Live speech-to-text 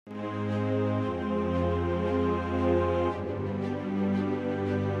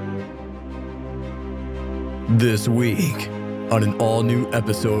This week, on an all-new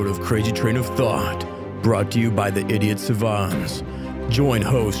episode of Crazy Train of Thought, brought to you by the Idiot Savants, join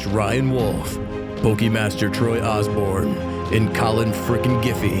host Ryan Wolf, Pokemaster Troy Osborne, and Colin frickin'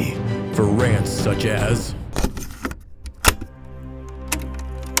 Giffey for rants such as...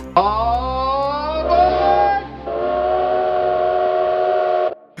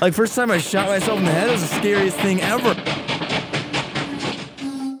 Like, first time I shot myself in the head, it was the scariest thing ever.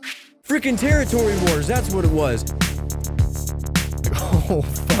 Freaking territory wars, that's what it was. Oh,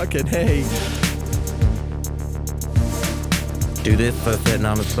 fucking hey. Do this for sitting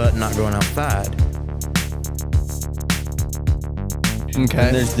on his butt and not going outside. Okay.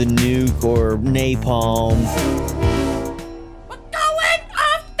 And there's the nuke or napalm. We're going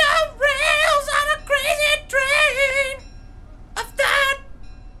off the rails on a crazy train of thought.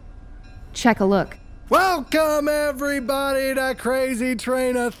 Check a look. Welcome, everybody, to Crazy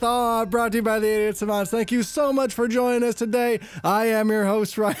Train of Thought, brought to you by the Idiot Savants. Thank you so much for joining us today. I am your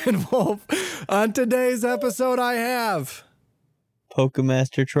host, Ryan Wolf. On today's episode, I have...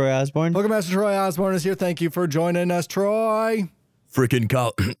 Pokemaster Troy Osborne. Pokemaster Troy Osborne is here. Thank you for joining us, Troy. Freaking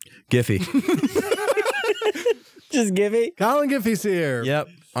Giffey. Just give it. Colin Giffey's here. Yep,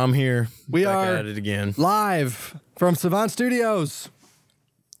 I'm here. We Back are at it again. live from Savant Studios.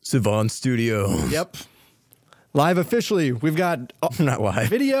 Savant Studio. Yep. Live officially. We've got Not live.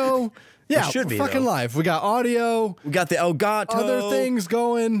 video. Yeah, should be, fucking though. live. We got audio. We got the Elgato. Other things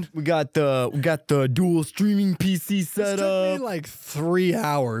going. We got the dual streaming PC set It took me up. like 3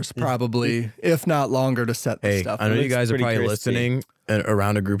 hours, probably, if not longer, to set this Hey, stuff. I know up. you guys are pretty probably crispy. listening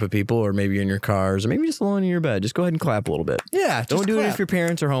around a group of people, or maybe in your cars, or maybe just alone in your bed. Just go ahead and clap a little bit. Yeah, Don't just do it clap. if your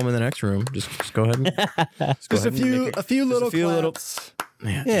parents are home in the next room. Just go ahead and Just a few little claps.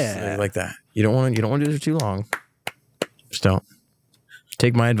 Yeah, Yeah. just like that. You don't want to do it too long. Just don't.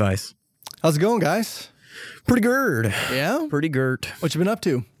 Take my advice. How's it going, guys? Pretty good. Yeah? Pretty girt. What you been up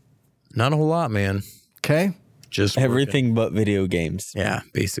to? Not a whole lot, man. Okay. Just working. Everything but video games. Yeah,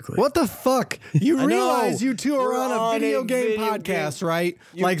 basically. What the fuck? You I know. realize you two are We're on a on video a game video podcast, right?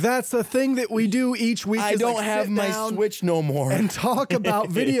 Like, that's the thing that we do each week. I is, don't like, have sit my down Switch no more. and talk about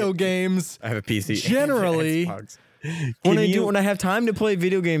video games. I have a PC. Generally- Xbox. When I have time to play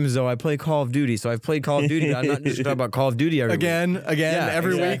video games, though, I play Call of Duty. So I've played Call of Duty. I'm not just talking about Call of Duty every week. Again, Yeah,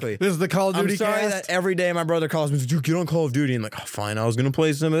 every exactly. week. This is the Call of Duty I'm sorry cast. that every day my brother calls me, dude, get on Call of Duty. And I'm like, oh, fine, I was going to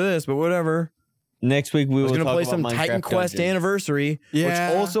play some of this, but whatever. Next week we I will was going to talk play about some Minecraft Titan Quest Dungeons. Anniversary, Yeah.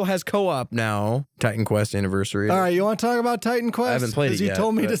 which also has co-op now. Titan Quest Anniversary. All right, you want to talk about Titan Quest? I haven't played it 'Cause you yet,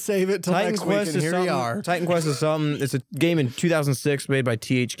 told me but to save it till Titan next Quest week, and is here we something. are. Titan Quest is something. It's a game in 2006 made by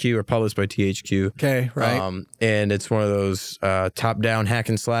THQ or published by THQ. Okay, right. And it's one of those top-down hack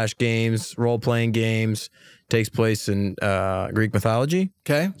and slash games, role-playing games. Takes place in Greek mythology.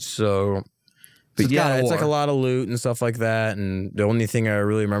 Okay. So, but it's yeah, God of it's like a War. lot of loot and stuff like that. And the only thing I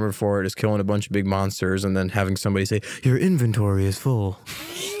really remember for it is killing a bunch of big monsters and then having somebody say, "Your inventory is full.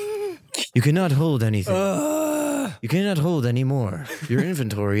 You cannot hold anything. You cannot hold any more. Your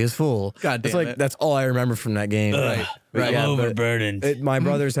inventory is full." God That's damn like it. that's all I remember from that game. Right. But I'm yeah, but overburdened. my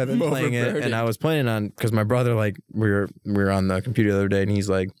brothers have been playing it, and I was playing on because my brother we were on the computer the other day, and he's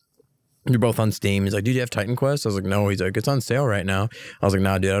like, "You're both on Steam." He's like, "Dude, you have Titan Quest?" I was like, "No." He's like, "It's on sale right now." I was like,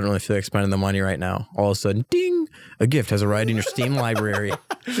 "Nah, dude, I don't really feel like spending the money right now." All of a sudden, ding, a gift has arrived in your Steam library,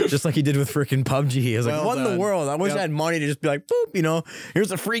 just like he did with freaking PUBG. I was like, Well "What in done. the world?" I wish Yep. I had money to just be like, "Boop,"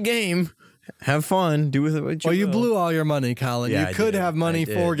 here's a free game. Have fun. Do with it what you Well, you will. blew all your money, Colin. Yeah, you I could did. have money I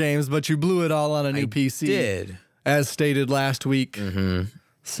did. for games, but you blew it all on a new PC. Did. As stated last week. Mm-hmm.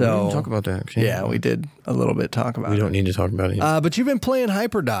 So, Talk about that. Okay. yeah, we did a little bit talk about We it. don't need to talk about it. But you've been playing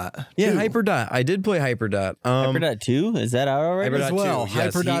Hyperdot. Yeah, too, Hyperdot. I did play Hyperdot. Hyperdot 2? Is that out already? Hyperdot as well. 2.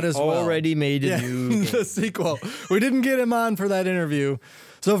 Yes, Hyperdot he as well. already made a Yeah, new the sequel. We didn't get him on for that interview.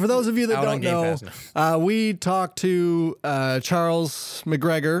 So for those of you that Out on don't Game know, Pass we talked to Charles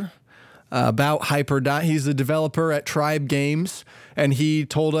McGregor about Hyperdot. He's the developer at Tribe Games, and he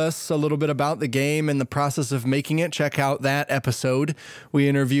told us a little bit about the game and the process of making it. Check out that episode. We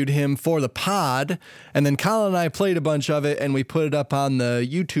interviewed him for the pod, and then Colin and I played a bunch of it, and we put it up on the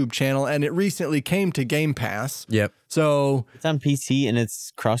YouTube channel, and it recently came to Game Pass. Yep. So, It's on PC and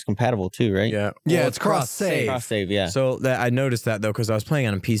it's cross-compatible too, right? Yeah. yeah, Well, it's cross-save. Cross-save, yeah. So that I noticed that though, because I was playing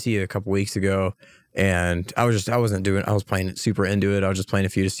on a PC a couple weeks ago, and I was playing it super into it. I was just playing a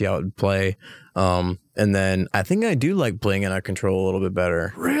few to see how it would play. And then I think I do like playing it on control a little bit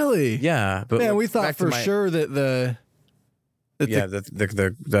better. Really? Yeah. But Man, we back thought to for my- sure that the Yeah,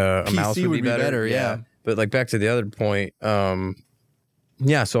 the mouse PC would be better, yeah. But like back to the other point,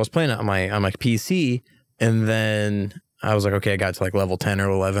 yeah. So I was playing it on my PC, and then I was like, okay, I got to like level 10 or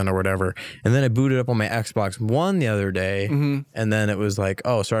 11 or whatever. And then I booted up on my Xbox One the other day. And then it was like,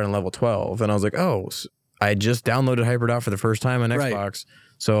 oh, starting on level 12. And I was like, oh, I just downloaded Hyperdot for the first time on Xbox.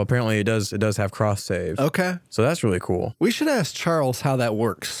 So apparently it does have cross save. Okay. So that's really cool. We should ask Charles how that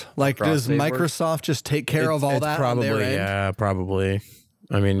works. Like, does Cross-save Microsoft just take care of all that Probably, on their end? yeah, probably.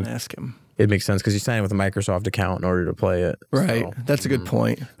 I mean, Ask him. it makes sense because you sign in with a Microsoft account in order to play it. Right. So. That's a good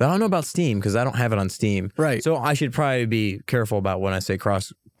point. But I don't know about Steam because I don't have it on Steam. Right. So I should probably be careful about when I say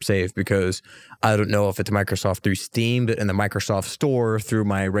cross save because I don't know if it's Microsoft through Steam, but in the Microsoft store through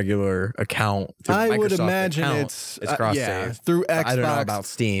my regular account. I would Microsoft imagine account, it's cross yeah, save through Xbox. I don't know about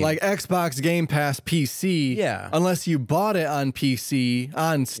Steam. Like Xbox Game Pass PC. Yeah. Unless you bought it on PC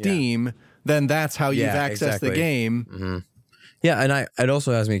on Steam, then that's how you've Yeah, accessed the exactly. game. Yeah, and it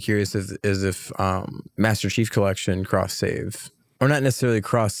also has me curious if Master Chief Collection cross save, or not necessarily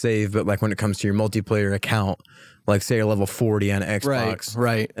cross save, but like when it comes to your multiplayer account, like say you're level 40 on Xbox,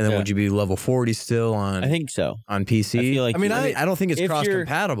 Right. and then Yeah. would you be level 40 still on I think so. on PC? I feel like I mean, I don't think it's if cross you're-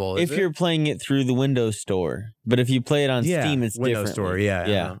 compatible. if you're playing it through the Windows Store, but if you play it on Steam, it's Windows different. Store, yeah.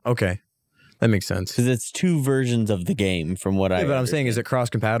 yeah, Okay, that makes sense. because it's two versions of the game from what I. Yeah, but I'm saying, is it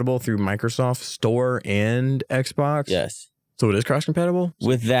cross compatible through Microsoft Store and Xbox? Yes. So it is cross compatible.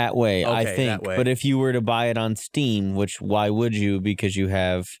 With that way, I Okay, think. that way. But if you were to buy it on Steam, which why would you? Because you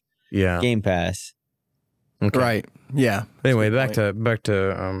have Yeah. Game Pass. Okay. Right. Yeah. Anyway, That's a back to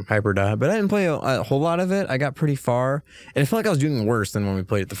Hyperdot, but I didn't play a whole lot of it. I got pretty far, and I feel like I was doing worse than when we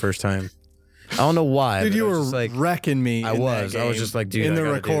played it the first time. I don't know why. Dude, but you I was were just like, wrecking me. I in that was. I was game. just like, dude, in I the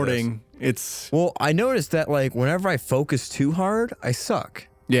gotta do recording, it's well, I noticed that like whenever I focus too hard, I suck.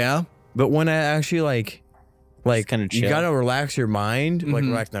 yeah. But when I actually like kinda you chill. gotta relax your mind, like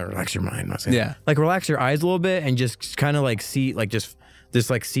relax your mind. I'm not saying Yeah. like relax your eyes a little bit and just kind of like see like just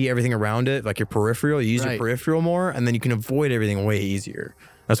like see everything around it, like your peripheral. You use your Right. peripheral more, and then you can avoid everything way easier.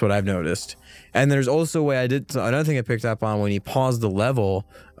 That's what I've noticed. And there's also a way I did another thing I picked up on when you pause the level.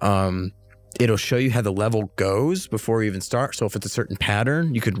 It'll show you how the level goes before you even start. So if it's a certain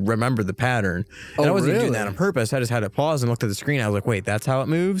pattern, you could remember the pattern. And I wasn't even doing that really? on purpose. I just had it pause and looked at the screen. I was like, wait, that's how it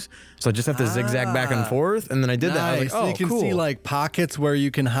moves? So I just have to zigzag back and forth. And then I did that. I was like, Nice. oh, So you can cool. see like pockets where you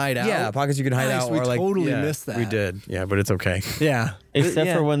can hide out. yeah, pockets you can hide Nice, out. we or like, totally yeah, missed that. We did. Yeah, but it's okay. Yeah. Except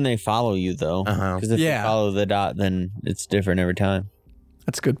yeah. for when they follow you, though. Uh-huh. Because if Yeah. you follow the dot, then it's different every time.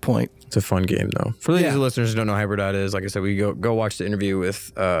 That's a good point. It's a fun game, though. For those Yeah. listeners who don't know how Hyperdot is, like I said, we go watch the interview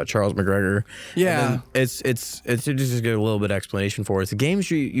with Charles McGregor. Yeah. And then it's just get a little bit of explanation for it. It's a game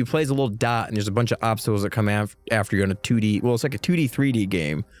you play as a little dot, and there's a bunch of obstacles that come after you're in a 2D. Well, it's like a 2D, 3D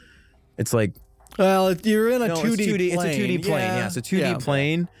game. It's like Well, you're in a no, 2D it's plane. It's a 2D plane. Yeah, it's a 2D Yeah.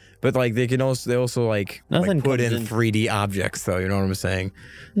 plane. But like they also like Nothing put comes in in. 3D objects, though. You know what I'm saying?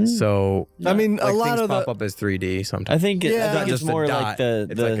 So I mean, like a lot things of pop the up as 3D sometimes. I think, Yeah. I Not think it's just a more dot. like the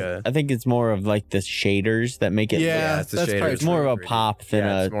It's like a- I think it's more of like the shaders that make it. Yeah, it's the that's shaders. probably It's more of a 3D. pop than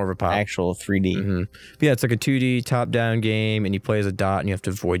Yeah, it's more of a pop. actual 3D. Mhm. Yeah, it's like a 2D top-down game, and you play as a dot, and you have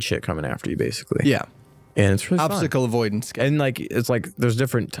to avoid shit coming after you, basically. Yeah. and it's really fun. Obstacle avoidance game. And like it's like there's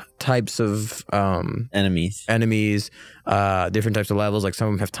different types of Enemies. enemies, different types of levels. Like some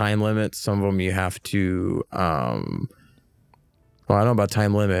of them have time limits. Some of them you have to. Well, I don't know about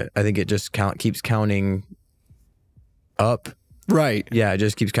time limit. I think it just keeps counting up. Right. Yeah, it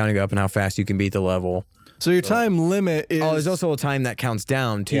just keeps counting up and how fast you can beat the level. So your time limit is Oh, there's also a time that counts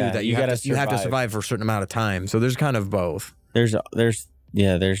down too. Yeah, that you you have gotta to survive. survive for a certain amount of time. So there's kind of both. There's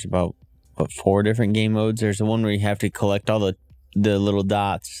about 4 different game modes. There's the one where you have to collect all the little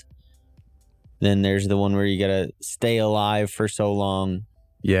dots. Then there's the one where you gotta stay alive for so long.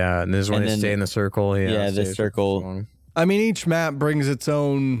 Yeah, and this is when And they then- stay in the circle. Yeah, the stay for circle. so long. I mean, each map brings its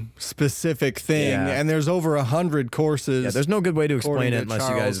own specific thing, Yeah. and there's over 100 courses. Yeah, there's no good way to According explain it to unless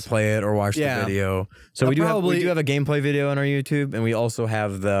you guys Charles. play it or watch Yeah. the video. So I'll we do probably- have a gameplay video on our YouTube, and we also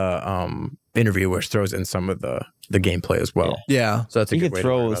have the interview which throws in some of the gameplay as well. yeah. So that's a You good could way to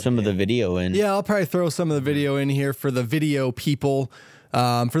learn throw about some of the game. video in. Yeah, I'll probably throw some of the video in here for the video people.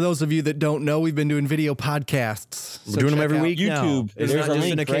 For those of you that don't know, we've been doing video podcasts. We're doing them check every out- week. now. YouTube. It's There's not a just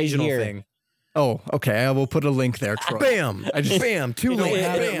an link right occasional here. thing. Oh, okay. I will put a link there, Troy. Bam! Bam! Two I don't links.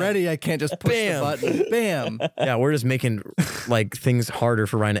 have it Bam. ready. I can't just push Bam. the button. Bam. Yeah, we're just making like things harder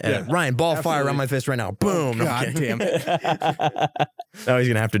for Ryan to edit. Yeah, Ryan, ball fire absolutely. around my fist right now. Boom! No, I'm God kidding. damn it. No, he's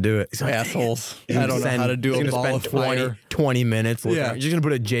gonna have to do it. He's like, Assholes. he's I gonna don't know spend- how to do he's a gonna ball spend of fire. 20 minutes. Looking Yeah. at- You're just gonna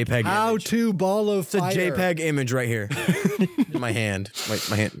put a JPEG How image. to ball of It's a fire. JPEG image right here. In my hand.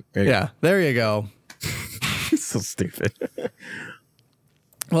 My hand. There you Yeah, there you go. go. So stupid.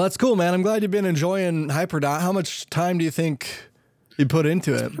 Well, that's cool, man. I'm glad you've been enjoying Hyperdot. How much time do you think you put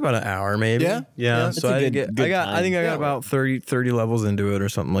into it? About an hour, maybe. Yeah? Yeah. Yeah. That's So a I good think I time. got about 30 levels into it or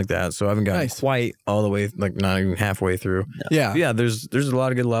something like that. So I haven't gotten Nice. quite all the way, like not even halfway through. Yeah. But yeah, there's a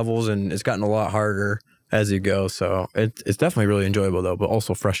lot of good levels, and it's gotten a lot harder as you go. So it's definitely really enjoyable though, but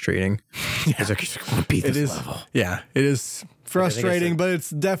also frustrating. It's like, I want to beat It this is. level. Yeah, it is frustrating, but it's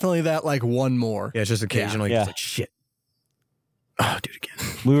definitely that like one more. Yeah, it's just occasionally Yeah. just like shit. Oh, do it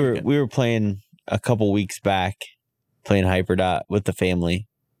again. We were playing a couple weeks back, playing Hyperdot with the family,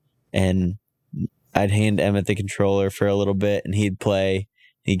 and I'd hand Emmett the controller for a little bit, and he'd play.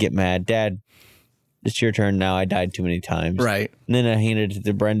 He'd get mad, Dad. It's your turn now. I died too many times. Right. And then I handed it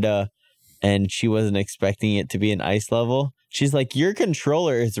to Brenda, and she wasn't expecting it to be an ice level. She's like, "Your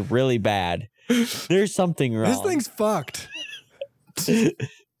controller is really bad. There's something wrong." This thing's fucked.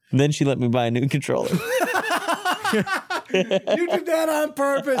 And then she let me buy a new controller. You did that on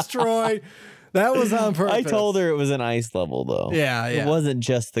purpose, Troy. That was on purpose. I told her it was an ice level, though. Yeah, yeah. It wasn't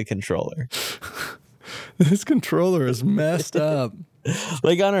just the controller. This controller is messed up.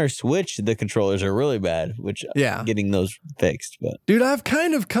 Like on our Switch, the controllers are really bad, which Yeah. I'm getting those fixed. But Dude, I've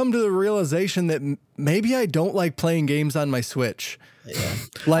kind of come to the realization that maybe I don't like playing games on my Switch. yeah,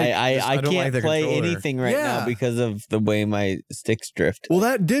 Like, I I don't like can't the play controller. anything right Yeah. now because of the way my sticks drift. well,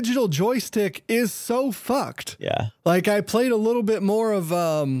 that digital joystick is so fucked. Yeah, Like, I played a little bit more of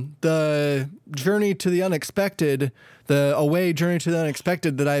the Journey to the Unexpected, the Away Journey to the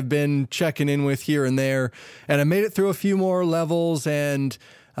Unexpected that I've been checking in with here and there. And I made it through a few more levels, and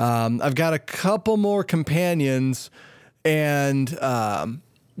I've got a couple more companions. And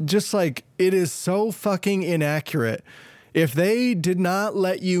just like, it is so fucking inaccurate. If they did not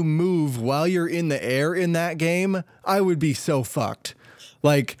let you move while you're in the air in that game, I would be so fucked.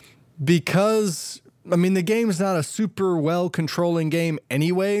 Like, because, I mean, the game's not a super well controlling game,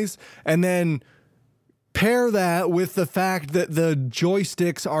 anyways. And then pair that with the fact that the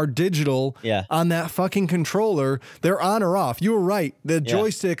joysticks are digital Yeah. on that fucking controller, they're on or off. You were right. The Yeah.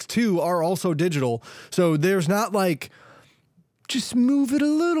 joysticks, too, are also digital. So there's not like, just move it a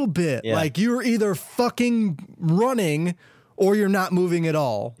little bit. Yeah. Like you're either fucking running or you're not moving at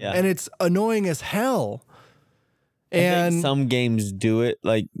all. Yeah. And it's annoying as hell. I think And some games do it.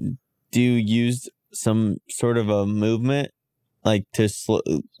 Like, do you use some sort of a movement, like to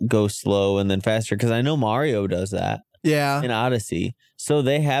go slow and then faster? Because I know Mario does that yeah. in Odyssey, so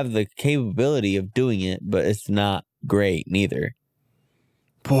they have the capability of doing it, but it's not great neither.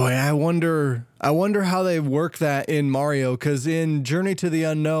 Boy, I wonder how they work that in Mario, because in Journey to the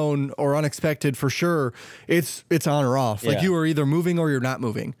Unknown or Unexpected for sure, it's on or off. Like Yeah. you are either moving or you're not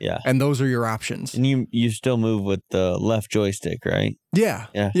moving. Yeah. And those are your options. And you still move with the left joystick, right? Yeah.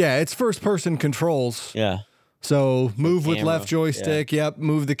 Yeah. Yeah. It's first person controls. Yeah. So move with camera, left joystick. Yep.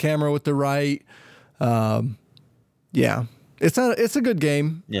 Move the camera with the right. Yeah. It's a good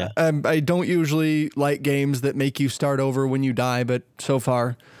game. Yeah. I don't usually like games that make you start over when you die, but so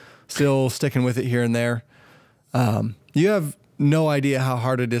far, still sticking with it here and there. You have no idea how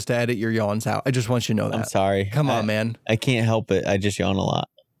hard it is to edit your yawns out. I just want you to know that. I'm sorry. Come on, man. I can't help it. I just yawn a lot.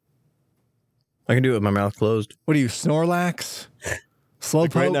 I can do it with my mouth closed. What are you, Snorlax?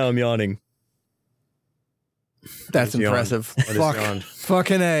 Slowpoke? Right now I'm yawning. That's just yawned. impressive. I just Fuck. yawned.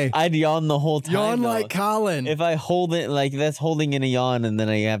 Fucking A. I'd yawn the whole time. Yawn though. like Colin. If I hold it, like that's holding in a yawn, and then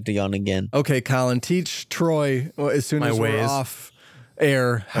I have to yawn again. Okay, Colin, teach Troy as soon My as we're ways. off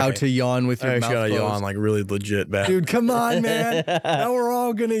air how Okay. to yawn with your I mouth actually gotta closed. yawn like really legit bad. Dude, come on, man. Now we're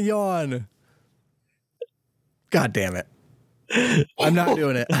all gonna yawn. God damn it. I'm not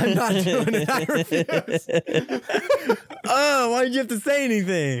doing it. I'm not doing it. I refuse. Oh, why did you have to say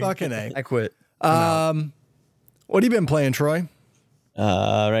anything? Fucking A. I quit. What have you been playing, Troy?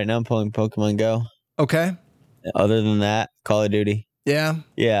 Right now I'm playing Pokemon Go. Okay. Other than that, Call of Duty. Yeah.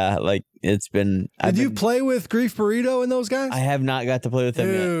 Yeah, like it's been. Did you play with Grief Burrito and those guys? I have not got to play with them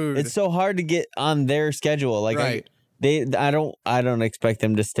Dude. yet. It's so hard to get on their schedule. Like Right. I don't expect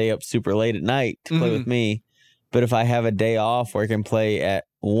them to stay up super late at night to play with me. But if I have a day off where I can play at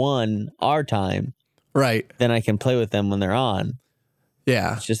 1 our time, Right. then I can play with them when they're on.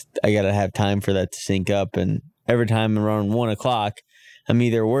 Yeah. It's just I gotta have time for that to sync up, and every time around 1 o'clock, I'm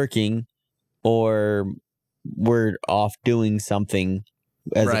either working or we're off doing something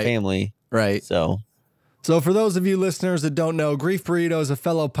as Right. a family. Right. So So for those of you listeners that don't know, Grief Burrito is a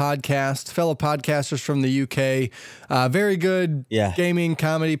fellow podcasters from the UK. Very good Yeah. gaming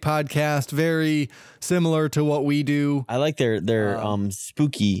comedy podcast, very similar to what we do. I like their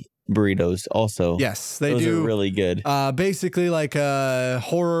spooky burritos also. Yes, they Those do. are really good. Basically like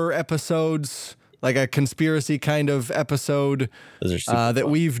horror episodes, like a conspiracy kind of episode Those are super that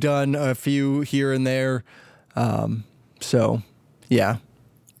fun. we've done a few here and there. So Yeah.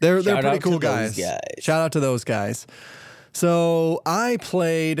 They're Shout pretty out to cool those guys. guys. Shout out to those guys. So I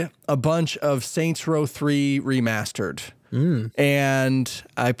played a bunch of Saints Row 3 Remastered. And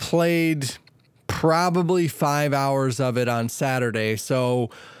I played probably 5 hours of it on Saturday. So,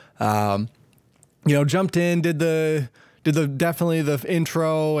 jumped in, did the definitely the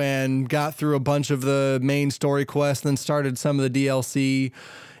intro and got through a bunch of the main story quests, then started some of the DLC.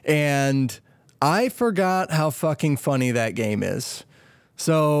 And I forgot how fucking funny that game is.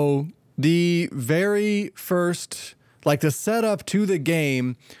 So the very first, the setup to the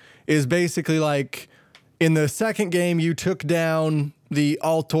game is basically like in the second game, you took down the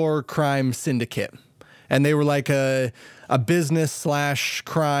Altor crime syndicate, and they were like a business /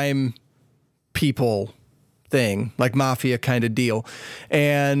 crime people thing, like mafia kind of deal.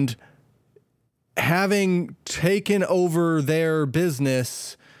 And having taken over their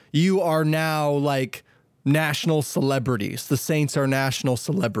business, you are now like national celebrities. The Saints are national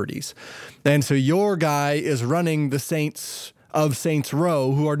celebrities. And so your guy is running the Saints of Saints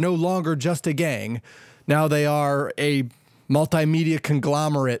Row, who are no longer just a gang. Now they are a multimedia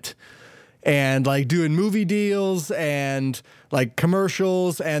conglomerate and like doing movie deals and like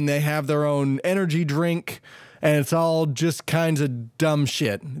commercials, and they have their own energy drink, and it's all just kinds of dumb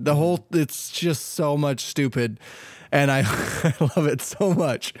shit. It's just so much stupid, and I love it so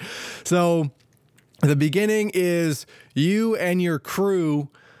much. So the beginning is you and your crew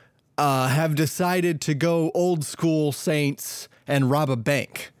have decided to go old school Saints and rob a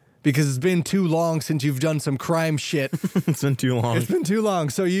bank because it's been too long since you've done some crime shit. It's been too long. It's been too long.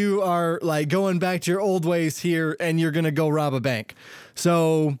 So you are like going back to your old ways here, and you're going to go rob a bank.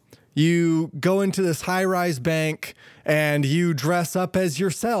 So you go into this high-rise bank and you dress up as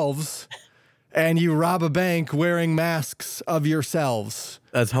yourselves and you rob a bank wearing masks of yourselves.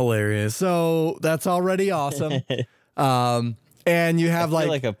 That's hilarious. So that's already awesome. And you have I feel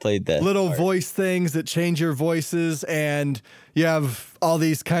like I played that little part. voice things that change your voices, and you have all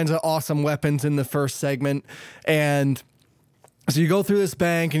these kinds of awesome weapons in the first segment. And so you go through this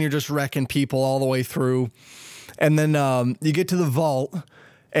bank and you're just wrecking people all the way through. And then you get to the vault,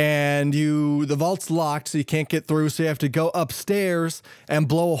 and the vault's locked, so you can't get through. So you have to go upstairs and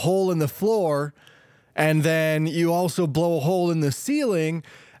blow a hole in the floor. And then you also blow a hole in the ceiling.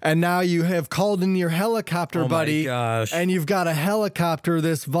 And now you have called in your helicopter, Oh my buddy. gosh. And you've got to helicopter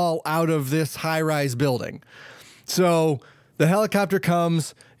this vault out of this high-rise building. So the helicopter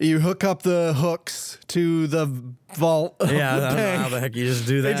comes, you hook up the hooks to the vault. of Yeah, the I don't know bank. how the heck you just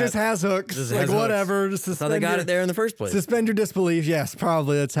do that. It just has hooks. Just like has hooks. whatever. Just That's how they got it there in the first place. Suspend your disbelief. Yes,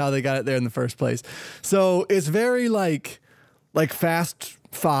 probably that's how they got it there in the first place. So it's very like Fast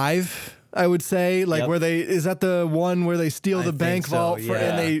 5, I would say. Like Yep. is that the one where they steal I the think bank so, vault and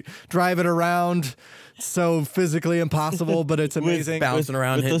yeah. they drive it around? So physically impossible, but it's amazing. bouncing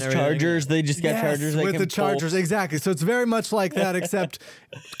around, with hitting those everything. chargers. They just got Yes, chargers. They with can the chargers, pull. exactly. So it's very much like that, except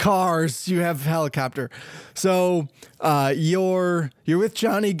cars. You have helicopter. So you're with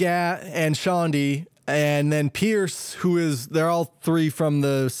Johnny Gat and Shaundi, and then Pierce, they're all three from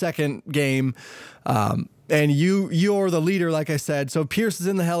the second game. And you're the leader, like I said. So Pierce is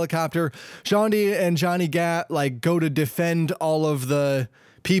in the helicopter. Shaundi and Johnny Gat go to defend all of the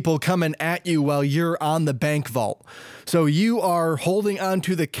people coming at you while you're on the bank vault. So you are holding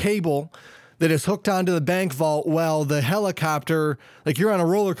onto the cable that is hooked onto the bank vault while the helicopter, you're on a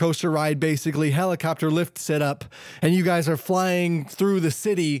roller coaster ride, basically. Helicopter lifts it up, and you guys are flying through the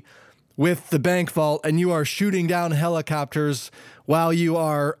city with the bank vault, and you are shooting down helicopters while you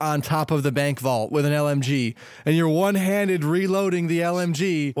are on top of the bank vault with an LMG, and you're one-handed reloading the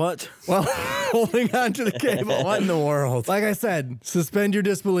LMG What? while holding onto the cable. What in the world? Like I said, suspend your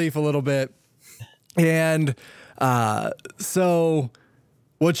disbelief a little bit. And so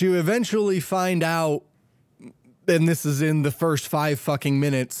what you eventually find out, and this is in the first 5 fucking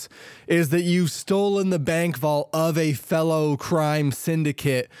minutes, is that you've stolen the bank vault of a fellow crime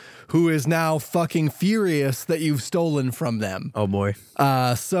syndicate who is now fucking furious that you've stolen from them. Oh boy.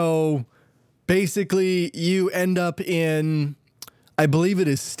 So basically you end up in, I believe it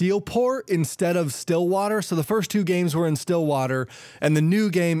is Steelport instead of Stillwater. So the first 2 games were in Stillwater, and the new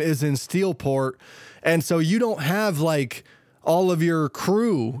game is in Steelport. And so you don't have all of your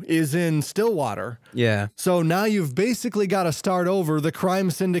crew is in Stillwater. Yeah. So now you've basically got to start over. The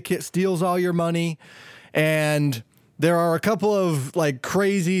crime syndicate steals all your money, and there are a couple of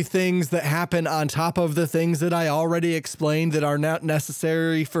crazy things that happen on top of the things that I already explained that are not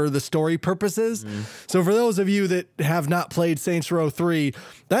necessary for the story purposes. So for those of you that have not played Saints Row 3,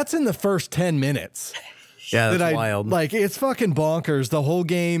 that's in the first 10 minutes. Yeah, that's wild. It's fucking bonkers. The whole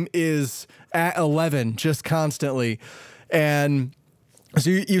game is at 11 just constantly. And So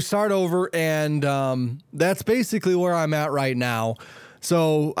you start over, and that's basically where I'm at right now.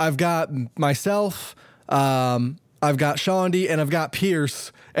 So I've got myself, I've got Shaundi, and I've got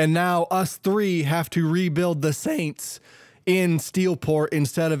Pierce, and now us three have to rebuild the Saints in Steelport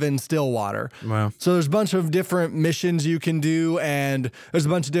instead of in Stillwater. Wow. So there's a bunch of different missions you can do, and there's a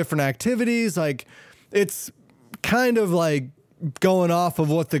bunch of different activities. Like, it's kind of like going off of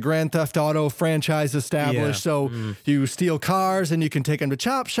what the Grand Theft Auto franchise established. Yeah. So you steal cars and you can take them to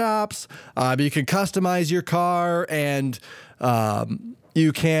chop shops. You can customize your car, and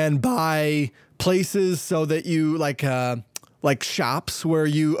you can buy places so that you like shops where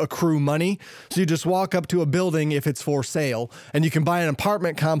you accrue money. So you just walk up to a building if it's for sale, and you can buy an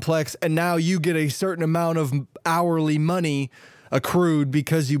apartment complex, and now you get a certain amount of hourly money accrued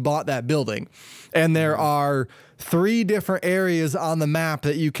because you bought that building. And there are 3 different areas on the map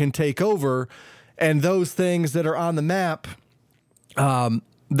that you can take over, and those things that are on the map,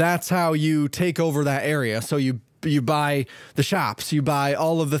 that's how you take over that area. So you buy the shops, you buy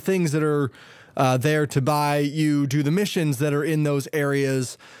all of the things that are there to buy, you do the missions that are in those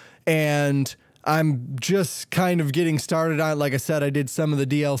areas, and I'm just kind of getting started on. Like I said, I did some of the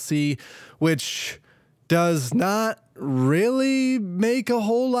DLC, which does not really make a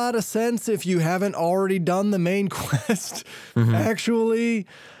whole lot of sense if you haven't already done the main quest, actually.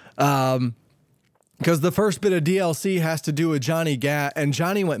 Because the first bit of DLC has to do with Johnny Gat, and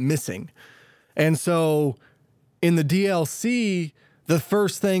Johnny went missing. And so in the DLC, the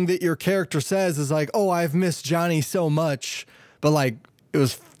first thing that your character says is like, oh, I've missed Johnny so much. But like, it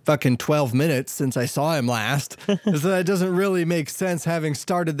was fucking 12 minutes since I saw him last. So that doesn't really make sense having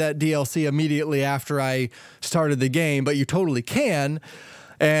started that DLC immediately after I started the game, but you totally can.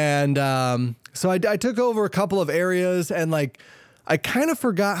 And so I took over a couple of areas, and like, I kind of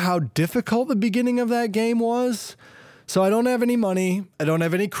forgot how difficult the beginning of that game was. So I don't have any money. I don't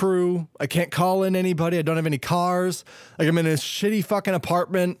have any crew. I can't call in anybody. I don't have any cars. Like, I'm in a shitty fucking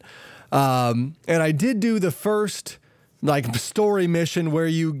apartment. And I did do the first like story mission where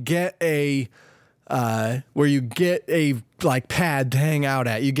you get a like pad to hang out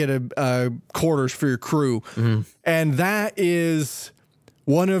at. You get a quarters for your crew. And that is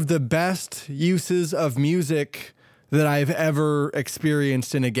one of the best uses of music that I've ever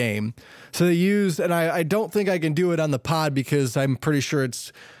experienced in a game. So they used, and I don't think I can do it on the pod because I'm pretty sure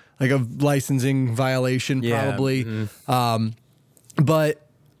it's like a licensing violation, probably. But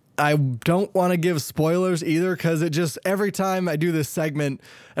I don't want to give spoilers either, because it just, every time I do this segment,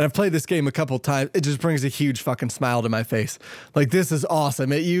 and I've played this game a couple times, it just brings a huge fucking smile to my face. Like, this is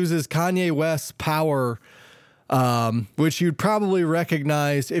awesome. It uses Kanye West's Power, which you'd probably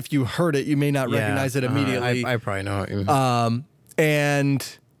recognize if you heard it. You may not recognize it immediately. I probably know it.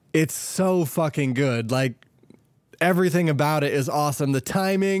 And it's so fucking good. Like, everything about it is awesome. The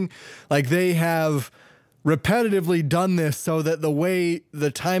timing, like, they have repetitively done this so that the way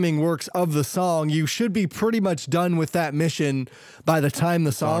the timing works of the song, you should be pretty much done with that mission by the time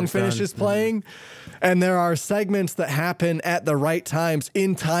the song finishes playing. And there are segments that happen at the right times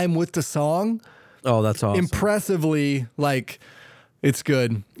in time with the song. Oh, that's awesome. Impressively, like, it's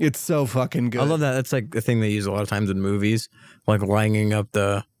good. It's so fucking good. I love that. That's like the thing they use a lot of times in movies, like lining up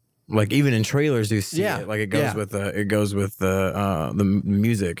the, like even in trailers you see it. Like it goes with the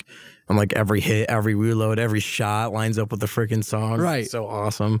music. And like every hit, every reload, every shot lines up with the freaking song. Right. It's so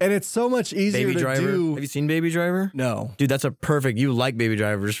awesome. And it's so much easier Baby to Driver. do. Have you seen Baby Driver? No. Dude, that's a perfect, you like Baby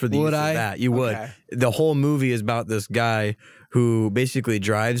Driver just for the use of that. You would. The whole movie is about this guy who basically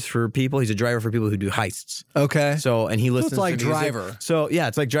drives for people. He's a driver for people who do heists. Okay. So, and he listens it's like to music. Driver. So, yeah,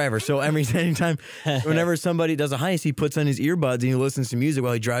 it's like Driver. So, anytime, whenever somebody does a heist, he puts on his earbuds and he listens to music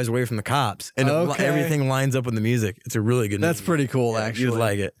while he drives away from the cops. And everything lines up with the music. It's a really good movie. That's pretty cool, actually. You'd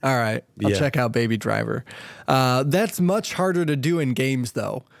like it. All right. I'll check out Baby Driver. That's much harder to do in games,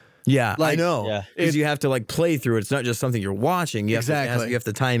 though. Yeah, like, I know. Because you have to like play through it. It's not just something you're watching. You have to, you have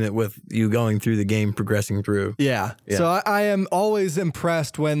to time it with you going through the game, progressing through. Yeah. So I am always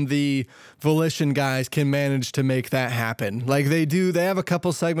impressed when the Volition guys can manage to make that happen. Like they do. They have a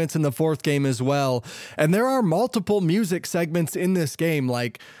couple segments in the 4th game as well. And there are multiple music segments in this game.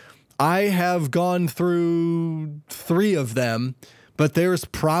 Like I have gone through 3 of them, but there's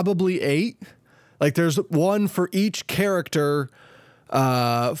probably 8. Like there's one for each character.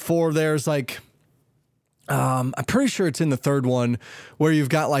 There's like, I'm pretty sure it's in the 3rd one where you've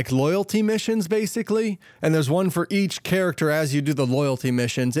got like loyalty missions basically. And there's one for each character as you do the loyalty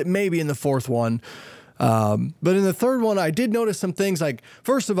missions. It may be in the 4th one. But in the 3rd one, I did notice some things like,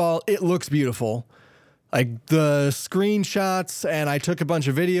 first of all, it looks beautiful. Like the screenshots, and I took a bunch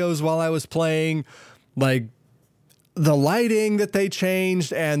of videos while I was playing. Like the lighting that they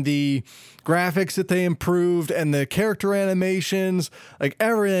changed and the graphics that they improved and the character animations, like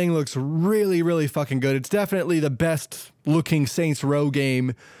everything looks really, really fucking good. It's definitely the best looking Saints Row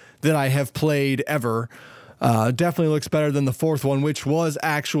game that I have played ever. Definitely looks better than the fourth one, which was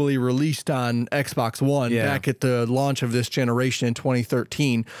actually released on Xbox One back at the launch of this generation in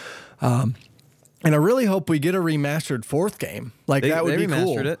 2013. And I really hope we get a remastered fourth game. Like that would be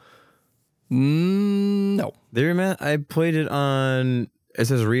cool. It? No. I played it on. It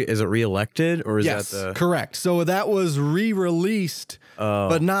says is it Re-Elected or is Yes, that the correct. So that was re-released,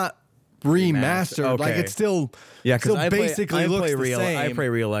 but not remastered. Okay. Like it's still because I basically looks the same. I play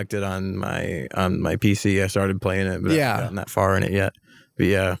Re-Elected on my PC. I started playing it, but I haven't gotten that far in it yet. But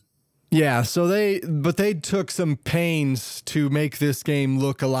yeah. So they took some pains to make this game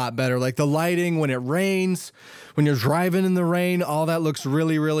look a lot better. Like the lighting when it rains, when you're driving in the rain, all that looks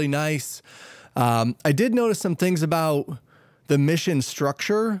really, really nice. I did notice some things about the mission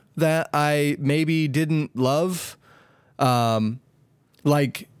structure that I maybe didn't love.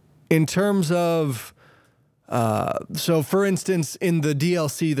 Like in terms of, so for instance, in the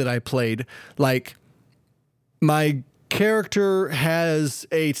DLC that I played, like my character has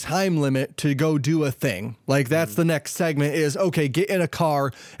a time limit to go do a thing. Like that's the next segment is, okay, get in a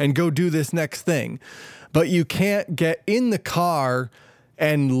car and go do this next thing. But you can't get in the car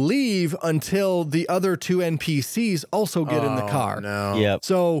and leave until the other two NPCs also get in the car. No. Yep.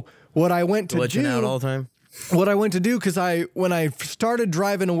 So what I went to Glitching out all the time. What I went to do, because when I started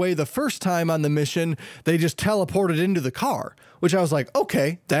driving away the first time on the mission, they just teleported into the car, which I was like,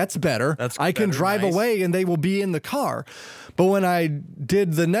 okay, that's better. I can drive away and they will be in the car. But when I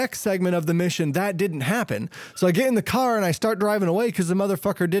did the next segment of the mission, that didn't happen. So I get in the car and I start driving away because the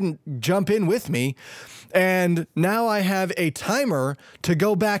motherfucker didn't jump in with me. And now I have a timer to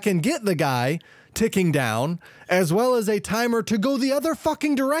go back and get the guy ticking down, as well as a timer to go the other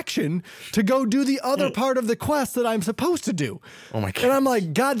fucking direction to go do the other part of the quest that I'm supposed to do. Oh my God. And I'm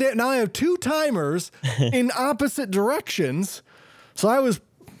like, God damn, now I have two timers in opposite directions. So I was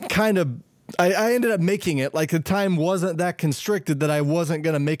kind of, I ended up making it. Like the time wasn't that constricted that I wasn't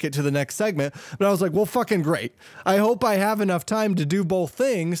going to make it to the next segment. But I was like, well, fucking great. I hope I have enough time to do both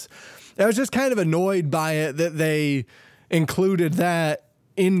things. I was just kind of annoyed by it that they included that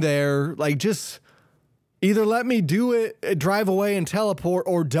in there. Like just either let me do it, drive away and teleport,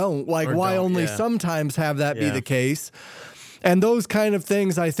 or don't. Like why only sometimes have that be the case? And those kind of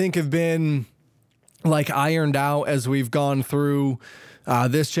things I think have been like ironed out as we've gone through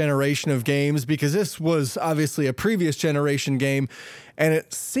this generation of games, because this was obviously a previous generation game, and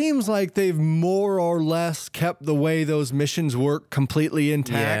it seems like they've more or less kept the way those missions work completely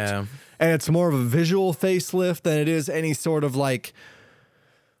intact. Yeah. And it's more of a visual facelift than it is any sort of like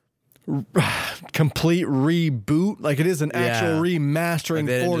complete reboot. Like it is an actual remastering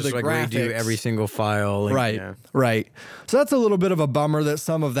for the graphics. Redo every single file. Like, Right. So that's a little bit of a bummer that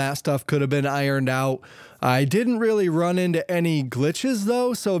some of that stuff could have been ironed out. I didn't really run into any glitches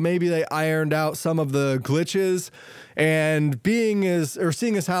though, so maybe they ironed out some of the glitches. And seeing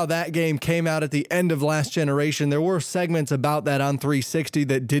as how that game came out at the end of last generation, there were segments about that on 360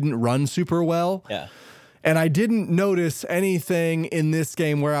 that didn't run super well. Yeah. And I didn't notice anything in this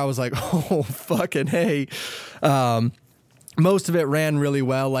game where I was like, oh, fucking hey. Most of it ran really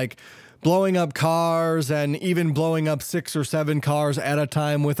well, like blowing up cars and even blowing up 6 or 7 cars at a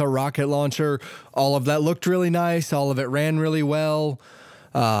time with a rocket launcher. All of that looked really nice. All of it ran really well.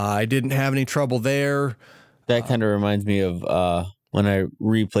 I didn't have any trouble there. That kind of reminds me of when I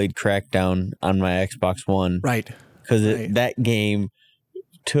replayed Crackdown on my Xbox One. Right. Because that game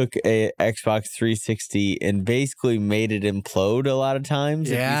took a Xbox 360 and basically made it implode a lot of times.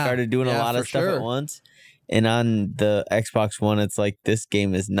 If you started doing a lot of stuff at once. And on the Xbox One, it's like, this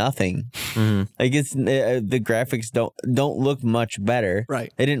game is nothing. Mm-hmm. Like it's the graphics don't look much better.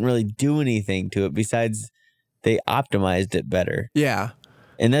 Right. They didn't really do anything to it besides they optimized it better. Yeah.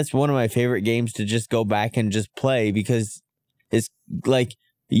 And that's one of my favorite games to just go back and just play, because it's like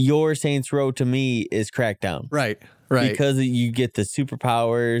your Saints Row to me is Crackdown. Right. Right. Because you get the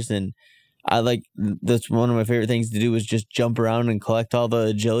superpowers, and that's one of my favorite things to do is just jump around and collect all the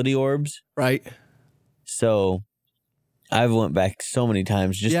agility orbs. Right. So I've went back so many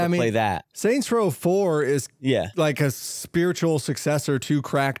times just to play that. Saints Row 4 is Yeah. like a spiritual successor to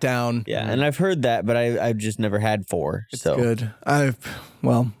Crackdown. Yeah. And I've heard that, but I've just never had 4. It's so good.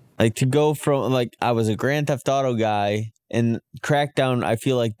 like to go from like I was a Grand Theft Auto guy, and Crackdown I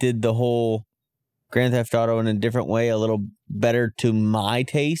feel like did the whole Grand Theft Auto in a different way, a little better to my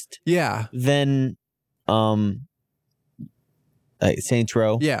taste Yeah. than like Saints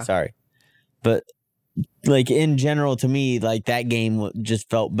Row. Yeah. Sorry. But like in general to me, like that game just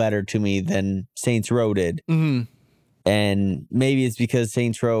felt better to me than Saints Row did. Mm-hmm. And maybe it's because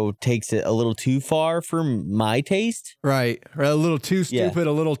Saints Row takes it a little too far for my taste. Right. A little too stupid,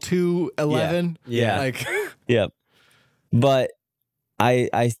 a little too 11. Yeah. Like, Yep. But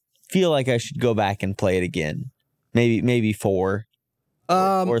I feel like I should go back and play it again. Maybe 4.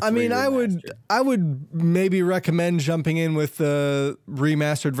 Or I mean, 3 remastered. I would maybe recommend jumping in with the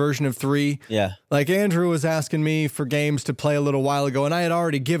remastered version of 3. Yeah. Like Andrew was asking me for games to play a little while ago, and I had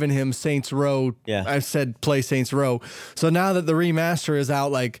already given him Saints Row. Yeah. I said play Saints Row. So now that the remaster is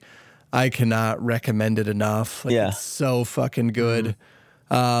out, like I cannot recommend it enough. Like, Yeah. it's so fucking good.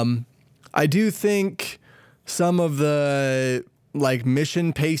 I do think some of the like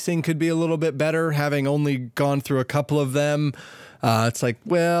mission pacing could be a little bit better, having only gone through a couple of them. It's like,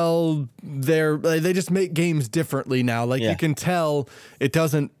 well, they just make games differently now. Like Yeah. you can tell it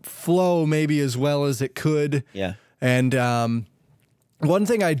doesn't flow maybe as well as it could. Yeah. And one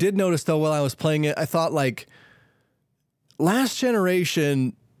thing I did notice though while I was playing it, I thought like last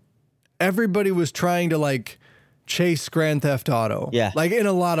generation, everybody was trying to like chase Grand Theft Auto. Yeah. Like in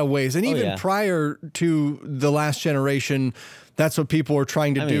a lot of ways. And even yeah. prior to the last generation, that's what people were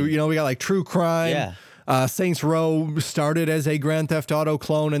trying to do. mean, You know, we got like True Crime. Yeah. Saints Row started as a Grand Theft Auto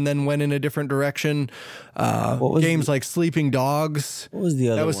clone and then went in a different direction. was Games like Sleeping Dogs. What was the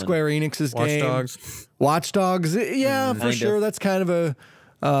other That was one? Square Enix's Watch game. Dogs. Watch Dogs. Yeah, for Kind sure. of. That's kind of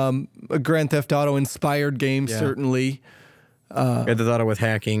a Grand Theft Auto inspired game, Yeah. certainly. Grand Theft Auto with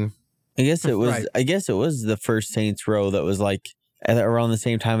hacking. I guess it was. Right. I guess it was the first Saints Row that was like around the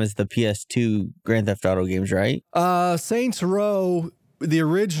same time as the PS2 Grand Theft Auto games, right? Saints Row, the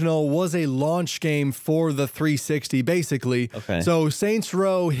original, was a launch game for the 360, basically. Okay. So Saints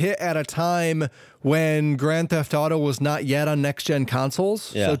Row hit at a time when Grand Theft Auto was not yet on next-gen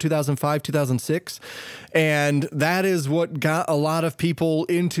consoles. Yeah. So 2005, 2006. And that is what got a lot of people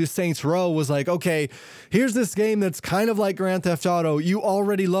into Saints Row was like, okay, here's this game that's kind of like Grand Theft Auto. You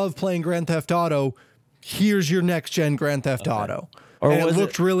already love playing Grand Theft Auto. Here's your next-gen Grand Theft Auto. Or and it was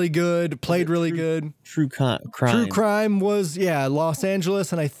looked really good, played really good. True Crime. True Crime was, Los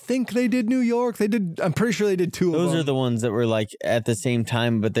Angeles, and I think they did New York. I'm pretty sure they did 2 of them. Those are the ones that were like at the same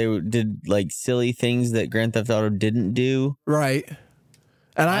time, but they did like silly things that Grand Theft Auto didn't do. Right.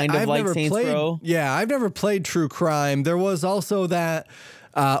 And Kind of I've like never Saints played. Row? Yeah, I've never played True Crime. There was also that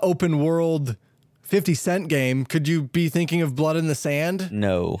open world 50 Cent game. Could you be thinking of Blood in the Sand?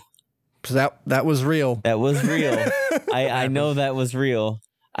 No, 'Cause that was real. that was real. I know that was real.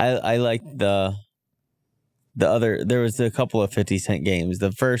 I like the other. There was a couple of 50 Cent games.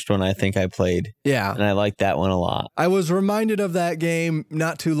 The first one I think I played, Yeah. and I liked that one a lot. I was reminded of that game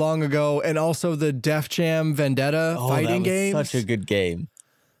not too long ago, and also the Def Jam Vendetta fighting games. Such a good game.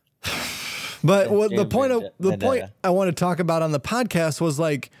 But what Jam the point Vendetta. I want to talk about on the podcast was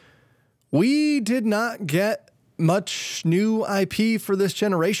like we did not get much new IP for this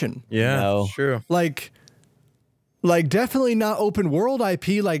generation. Yeah, No. true. Like definitely not open world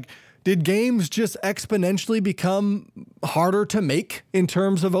IP. Like, did games just exponentially become harder to make in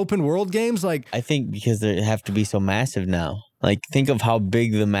terms of open world games? Like, I think because they have to be so massive now. Like, think of how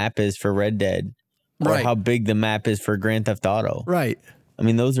big the map is for Red Dead, or Right. how big the map is for Grand Theft Auto. right, I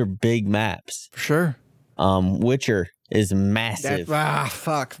mean, those are big maps. for sure. Witcher is massive.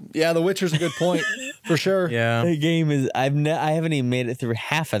 Fuck. Yeah, The Witcher's a good point for sure. Yeah. The game is. I haven't even made it through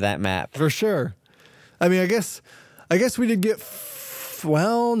half of that map. For sure. I mean, I guess we did get.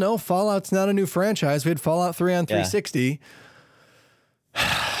 Well, no, Fallout's not a new franchise. We had Fallout 3 on 360.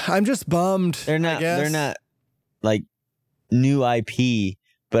 I'm just bummed. They're not. I guess. They're not like new IP,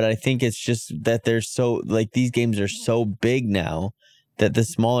 but I think it's just that they're so like these games are so big now that the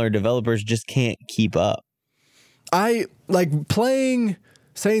smaller developers just can't keep up. I like playing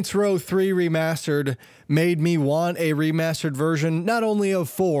Saints Row 3 remastered made me want a remastered version, not only of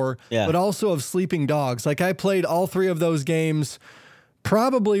 4, Yeah. but also of Sleeping Dogs. Like I played all 3 of those games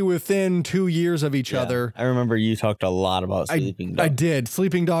probably within 2 years of each other. I remember you talked a lot about Sleeping I Dogs, did.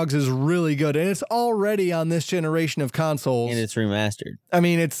 Sleeping Dogs is really good, and it's already on this generation of consoles. and it's remastered. I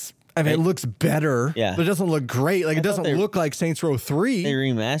mean, it looks better, Yeah. but it doesn't look great. Like, it thought doesn't they- look like Saints Row 3. They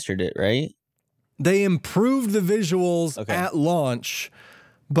remastered it, right? They improved the visuals Okay. at launch,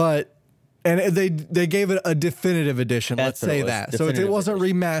 but they gave it a definitive edition. That's Let's what it say was, that. So it definitive wasn't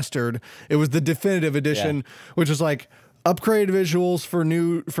remastered. It was the definitive edition, which was like upgraded visuals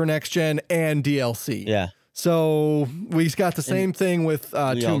for next gen and DLC. Yeah. So we got the same thing with We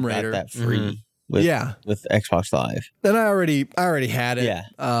all Tomb got Raider. that free with Yeah. with Xbox Live. Then I already had it.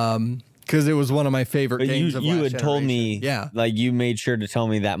 Yeah. because it was one of my favorite But games of you last had told me, generation. like you made sure to tell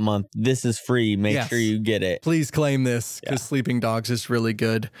me that month, this is free. Make Yes. sure you get it. Please claim this because Sleeping Dogs is really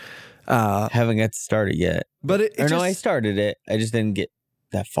good. Haven't got to start it yet. But I started it. I just didn't get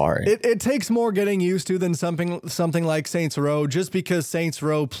that far in. It takes more getting used to than something like Saints Row, just because Saints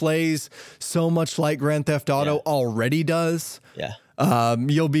Row plays so much like Grand Theft Auto already does. Yeah.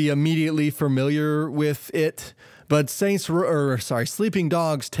 You'll be immediately familiar with it. But Sleeping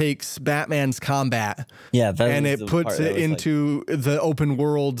Dogs takes Batman's combat Yeah. That and was it the puts part that it was into the open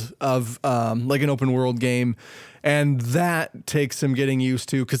world of like an open world game. And that takes some getting used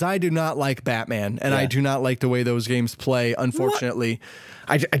to because I do not like Batman and I do not like the way those games play, unfortunately.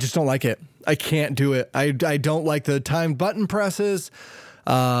 I just don't like it. I can't do it. I don't like the timed button presses.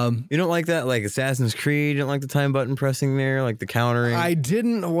 You don't like that, like Assassin's Creed? You don't like the time button pressing there, like the countering? I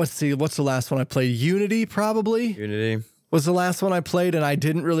didn't. What's the last one I played? Unity, probably. Unity was the last one I played, and I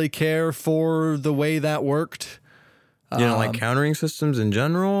didn't really care for the way that worked. You don't like countering systems in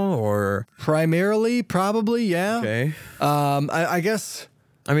general, or primarily, probably, yeah. Okay. I guess.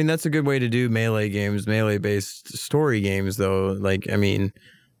 I mean, that's a good way to do melee games, melee-based story games, though. Like, I mean,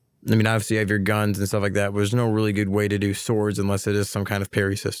 obviously you have your guns and stuff like that, but there's no really good way to do swords unless it is some kind of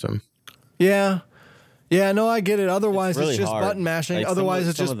parry system. Yeah. Yeah, no, I get it. Otherwise, really it's just hard. button mashing. Like, Otherwise, some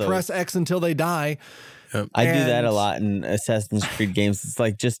it's of just those- press X until they die. I do that a And- lot in Assassin's Creed games. It's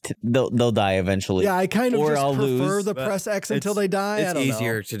like just they'll die eventually. Yeah, I kind of Or just I'll prefer lose, the but press X until they die. I It's don't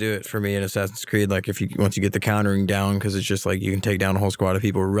easier know. to do it for me in Assassin's Creed. Like once you get the countering down, because it's just like you can take down a whole squad of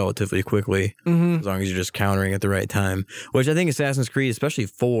people relatively quickly as long as you're just countering at the right time. Which I think Assassin's Creed, especially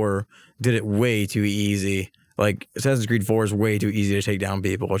 4, did it way too easy. Like Assassin's Creed 4 is way too easy to take down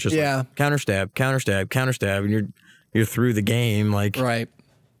people. It's just like counter stab, and you're through the game. Like Right.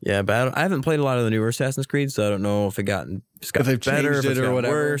 yeah, but I haven't played a lot of the newer Assassin's Creed, so I don't know if it's gotten If they've better, changed if it's it or gotten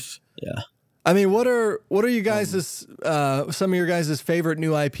whatever. worse. Yeah. I mean, what are you guys' some of your guys' favorite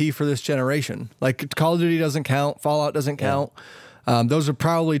new IP for this generation? Like Call of Duty doesn't count, Fallout doesn't count. Those are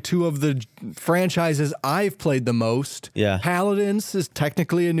probably two of the franchises I've played the most. Yeah. Paladins is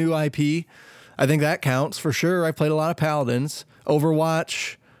technically a new IP. I think that counts for sure. I played a lot of Paladins.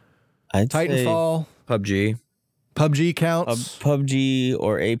 Overwatch, I'd say Titanfall, PUBG counts. PUBG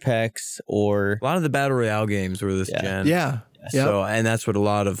or Apex or A lot of the battle royale games were this gen. Yeah. So, and that's what a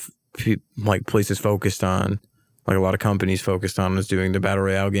lot of places focused on, like a lot of companies focused on, is doing the battle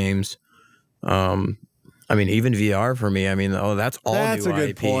royale games. I mean, even VR for me. I mean, that's all That's new a good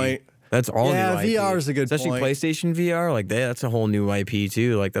IP. point. That's all Yeah, new IP. VR is a good Especially point. PlayStation VR, like that's a whole new IP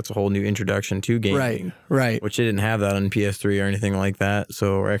too. Like that's a whole new introduction to gaming. Right. Which they didn't have that on PS3 or anything like that.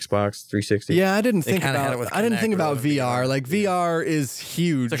 So, or Xbox 360. Yeah, I didn't They think kinda had it about with I didn't think Kinect or about VR. Like VR is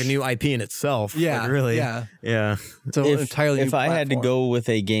huge. It's like a new IP in itself. Yeah, Like, really. yeah. Yeah. It's an entirely new if I had to platform. go with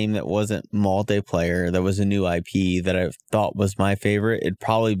a game that wasn't multiplayer, that was a new IP that I thought was my favorite, it'd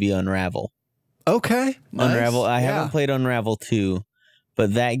probably be Unravel. Okay. Nice. Unravel. I Yeah. haven't played Unravel 2,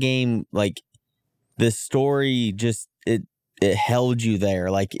 but that game, like the story just it held you there.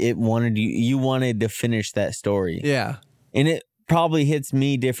 Like it wanted you wanted to finish that story. Yeah. And it probably hits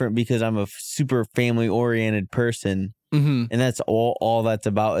me different because I'm a super family oriented person. Mm-hmm. And that's all that's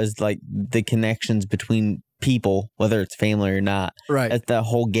about is like the connections between people, whether it's family or not. Right. That the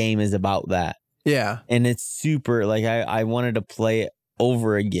whole game is about that. Yeah. And it's super like I wanted to play it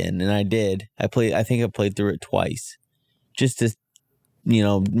over again, and I did. I think I played through it twice. Just to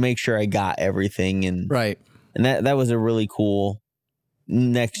make sure I got everything, and Right. and that was a really cool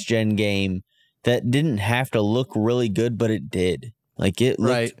next gen game that didn't have to look really good, but it did. Like it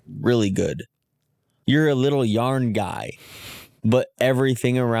looked Right. really good. You're a little yarn guy, but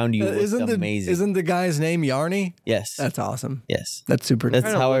everything around you looks amazing. Isn't the guy's name Yarny? Yes. That's awesome. Yes. That's super. That's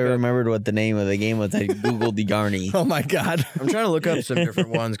trying to how I look up- remembered what the name of the game was. I Googled the Yarny. Oh my God. I'm trying to look up some different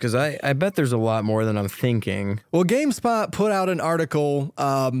ones because I bet there's a lot more than I'm thinking. Well, GameSpot put out an article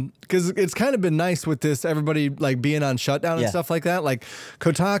because it's kind of been nice with this, everybody like being on shutdown and Yeah. stuff like that. Like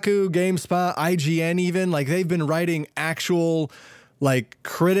Kotaku, GameSpot, IGN, even like they've been writing actual like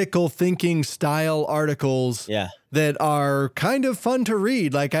critical thinking style articles. Yeah. That are kind of fun to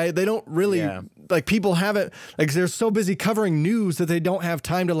read. Like they don't really like people haven't like they're so busy covering news that they don't have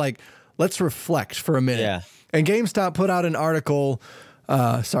time to like let's reflect for a minute. Yeah. And GameStop put out an article,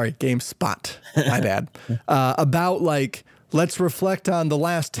 GameSpot, my bad, about like let's reflect on the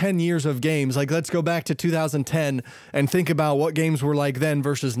last 10 years of games. Like let's go back to 2010 and think about what games were like then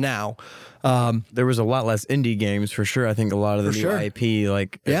versus now. There was a lot less indie games for sure. I think a lot of the For new sure. IP,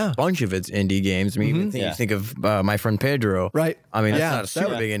 like Yeah. a bunch of it's indie games. I mean, even Yeah. you think of My Friend Pedro. Right. I mean, that's Yeah, not a super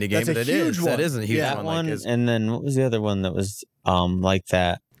that- big indie game, that's a but it is. huge one. That is a huge Yeah. one. One, Like, it's- and then what was the other one that was like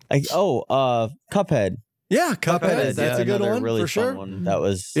that? Cuphead. Yeah, Cuphead. That's a good another one really for fun sure. one. That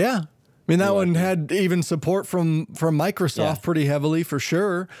was Yeah. I mean, that one lucky. had even support from Microsoft Yeah. pretty heavily for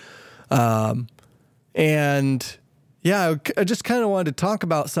sure. And yeah, I just kind of wanted to talk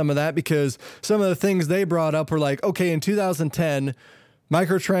about some of that because some of the things they brought up were like, okay, in 2010,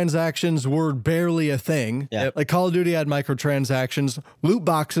 microtransactions were barely a thing. Yeah. Like Call of Duty had microtransactions. Loot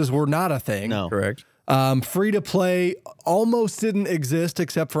boxes were not a thing. no. Correct. Free to play almost didn't exist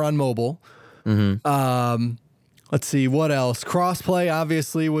except for on mobile. Let's see what else. Crossplay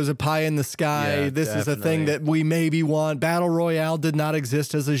obviously was a pie in the sky. Yeah, This is a thing definitely. that we maybe want. Battle Royale did not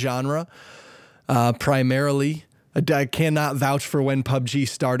exist as a genre primarily. I cannot vouch for when PUBG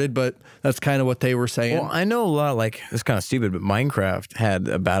started, but that's kind of what they were saying. Well, I know a lot. Like it's kind of stupid, but Minecraft had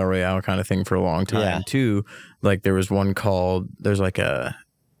a battle royale kind of thing for a long time Yeah. too. Like there was one called. There's like a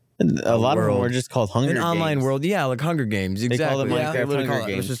A lot of them world. were just called Hunger an Games. online world. Yeah, like Hunger Games. Exactly. call them Yeah, Minecraft they literally Hunger call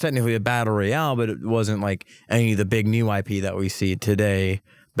it, Games. which is technically a battle royale, but it wasn't like any of the big new IP that we see today.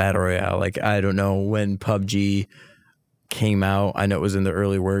 Battle royale. Like I don't know when PUBG came out. I know it was in the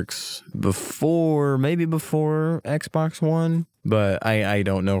early works maybe before Xbox One, but I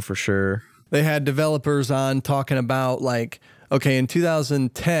don't know for sure. They had developers on talking about like, okay, in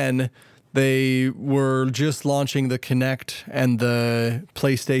 2010, they were just launching the Kinect and the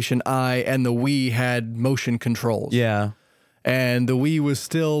PlayStation Eye and the Wii had motion controls. Yeah. And the Wii was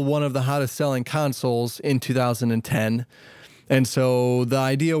still one of the hottest selling consoles in 2010. And so the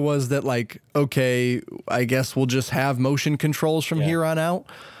idea was that like, okay, I guess we'll just have motion controls from here on out.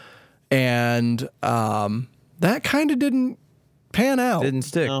 And that kind of didn't pan out. Didn't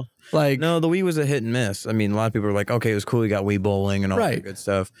stick. No. Like, No, the Wii was a hit and miss. I mean, a lot of people were like, okay, it was cool. You got Wii bowling and all Right. that good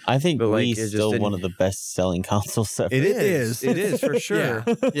stuff. I think But, like, Wii's it just still didn't- one of the best selling consoles ever. It is. It is for sure.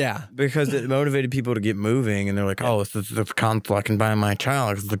 yeah. Because it motivated people to get moving, and they're like, "Oh, this is the console I can buy my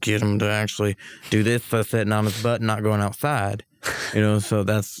child to get him to actually do this, sitting on his butt, and not going outside." You know, so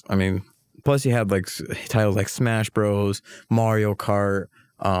that's, I mean, plus you had like titles like Smash Bros, Mario Kart,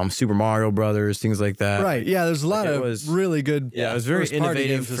 Super Mario Brothers, things like that. Right. Yeah. There's a lot it of was- really good. Yeah, it was very first-party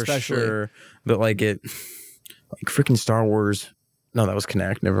innovative games, for especially. sure. But like freaking Star Wars. No, that was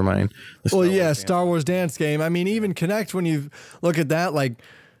Kinect. Never mind. The Well, Star yeah, Wars game. Star Wars dance game. I mean, even Kinect, when you look at that, like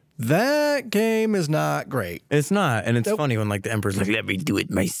that game is not great. It's not, and it's funny when like the Emperor's like, "Let me do it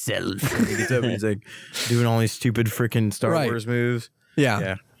myself." And he gets up and he's like doing all these stupid freaking Star Right. Wars moves. Yeah.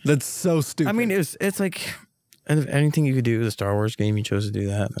 Yeah. That's so stupid. I mean, it's like, and if anything you could do with a Star Wars game, you chose to do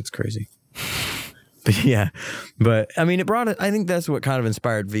that. That's crazy. But yeah, but I mean, it brought it. I think that's what kind of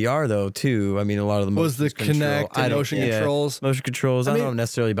inspired VR though too. I mean, a lot of the Was the motion control- Kinect and I don't- motion controls. motion controls. I mean- don't know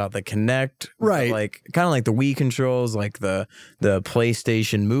necessarily about the Kinect, but, Right. like kind of like the Wii controls, like the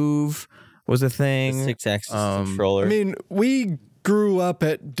PlayStation Move was a thing. 6-axis controller. I mean, we grew up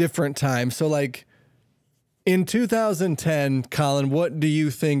at different times. So, like in 2010, Colin, what do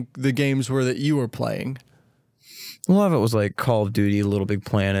you think the games were that you were playing? A lot of it was like Call of Duty, Little Big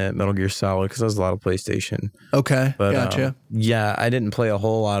Planet, Metal Gear Solid, because that was a lot of PlayStation. Okay. But Gotcha. yeah, I didn't play a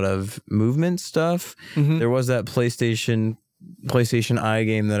whole lot of movement stuff. Mm-hmm. There was that PlayStation Eye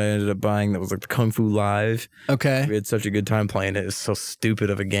game that I ended up buying that was like the Kung Fu Live. We Okay. had such a good time playing it. It's so stupid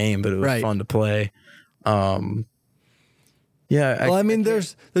of a game, but it was Right. fun to play. Yeah, Well, I mean,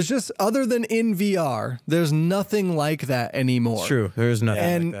 there's just other than in VR, there's nothing like that anymore. it's true. There's nothing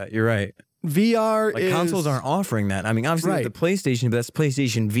And- like that. You're right. VR Like is consoles aren't offering that. I mean, obviously Right. with the PlayStation, but that's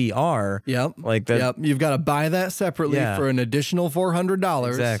PlayStation VR. Yep. Like that. Yep. You've got to buy that separately Yeah. for an additional $400.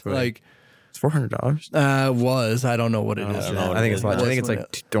 Exactly. Like It's $400. was. I don't know what it is. don't know what I think it it's is like, now. I think it's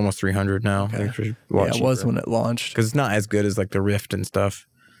like almost 300 now. I think it's a lot Yeah, it was cheaper. when it launched. Because it's not as good as like the Rift and stuff.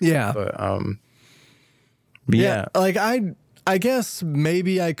 Yeah. But yeah. Like I guess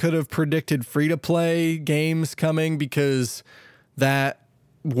maybe I could have predicted free to play games coming because that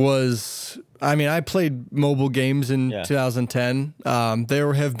was. I mean, I played mobile games in Yeah. 2010.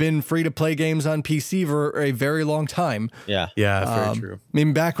 There have been free to play games on PC for a very long time. yeah. Yeah, that's very true. I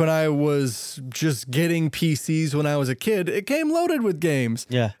mean, back when I was just getting PCs when I was a kid, it came loaded with games.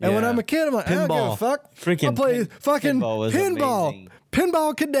 Yeah. And when Yeah. I'm a kid, I'm like, I don't give a Pinball. fuck. Freaking I'll play fucking pinball was pinball. amazing.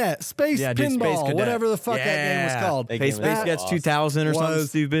 Pinball Cadet, Space Yeah, dude, Pinball, Space Cadet. whatever the fuck that game was Yeah. called. They Hey, gave Space it Cadets awesome. 2000 or something Was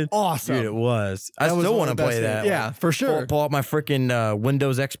stupid. awesome. Dude, it was. I That was still one want of to the play best that. things. Yeah, for sure. Pull out my freaking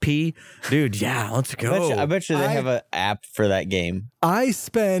Windows XP. Dude, yeah, let's go. I bet you they have an app for that game. I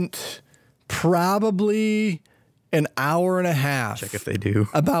spent probably an hour and a half. Check if they do.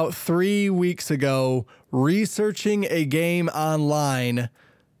 About 3 weeks ago, researching a game online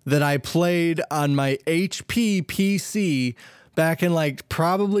that I played on my HP PC back in like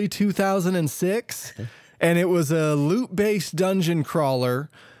probably 2006. And it was a loot-based dungeon crawler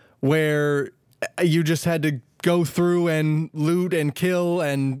where you just had to go through and loot and kill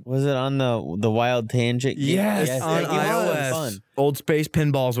and Was it on the Wild Tangent? game? Yes, on that game was iOS. fun. Old Space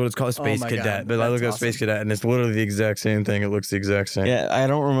Pinball is what it's called, Space my Cadet. God, But I look at that's Space Cadet, and it's literally the exact same thing. It looks the exact same. Yeah, I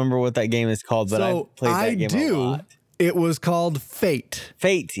don't remember what that game is called, but so I played that I game a do. lot. It was called Fate.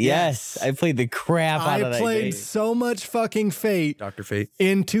 Fate, yes. I played the crap out of I that played game. so much fucking Fate Dr. Fate.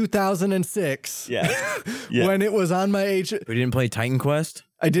 in 2006 Yeah. Yeah. when it was on my age. We didn't play Titan Quest.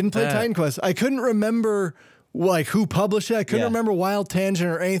 I didn't play that. Titan Quest. I couldn't remember like who published it. I couldn't Yeah. remember Wild Tangent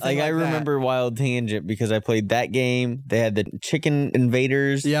or anything Like like I that. remember Wild Tangent because I played that game. They had the Chicken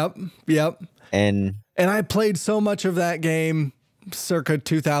Invaders Yep. and And I played so much of that game circa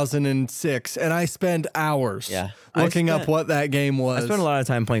 2006, and I spent hours Yeah. looking up what that game was. I spent a lot of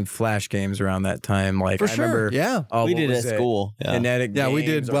time playing Flash games around that time. Like For I sure, remember, yeah. oh, we what did was at it? school. Yeah. Kinetic Yeah, we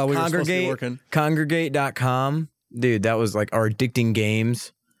Games did while we were supposed to be Congregate, working. Congregate.com. Dude, that was like our addicting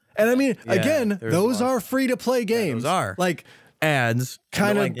games. And I mean, Yeah, again, there's those a lot. are free to play games. those are. Like Ads.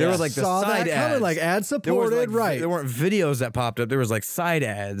 kind of like there was like the saw side that ads. coming, like ad There was, supported, like, right? There weren't videos that popped up. There was like side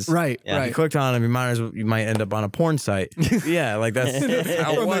ads. Right, Yeah. If you clicked on them, you might end up on a porn site. Yeah, like that's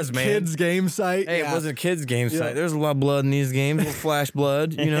how it From was, the man. kids game site. Hey, yeah. it wasn't a kids game site. There's a lot of blood in these games. A little flash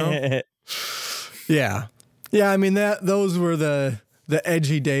blood, you know. Yeah, yeah. I mean those were the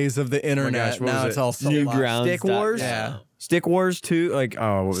edgy days of the internet. gosh, what now was it's it? all so Newgrounds. Stick Wars. Yeah. Stick Wars 2. Like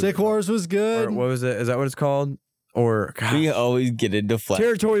what was Stick it? Wars was good. Or what was it? Is that what it's called? Or God. We always get into Flash.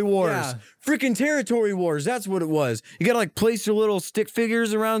 Territory Wars. Yeah. Freaking Territory Wars. That's what it was. You gotta like place your little stick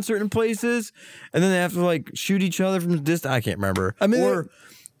figures around certain places, and then they have to like shoot each other from a distance. I can't remember. I mean,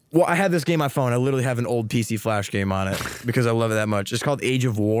 well, I had this game on my phone. I literally have an old PC Flash game on it because I love it that much. It's called Age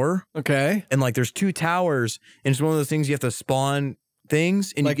of War, Okay. and like there's 2 towers, and it's one of those things you have to spawn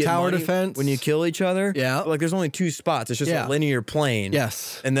things and Like you get tower money defense? when you kill each other. Yeah. But, like there's only 2 spots. It's just Yeah. a linear plane.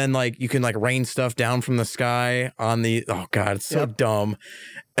 Yes. And then like you can like rain stuff down from the sky on the God, it's so Yep. dumb.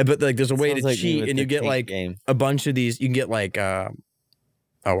 But like there's a way Sounds to like me cheat with and the you get tank like game. a bunch of these. You can get like I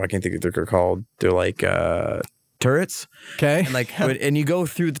can't think of what they're called. They're like turrets. Okay. And like and you go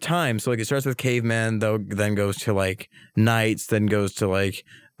through the time. So like it starts with cavemen, though then goes to like knights, then goes to like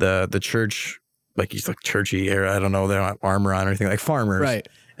the church, like he's like churchy era. I don't know, they don't have armor on or anything, like farmers. Right.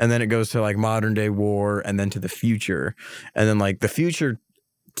 And then it goes to like modern day war and then to the future. And then like the future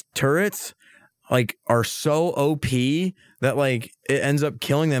turrets like are so OP that like it ends up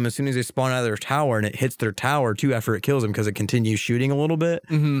killing them as soon as they spawn out of their tower, and it hits their tower too after it kills them because it continues shooting a little bit.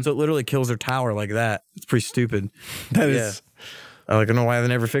 Mhm. So it literally kills their tower like that. It's pretty stupid. That Yeah. is. I don't know why they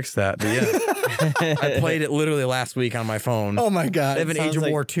never fixed that, but yeah. I played it literally last week on my phone. Oh my God. They have an sounds Age of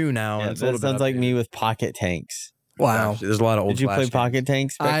like- War 2 now. Yeah, and it's a little that bit sounds like updated. me with Pocket Tanks. Wow. There's a lot of old Did you play Flash games. Pocket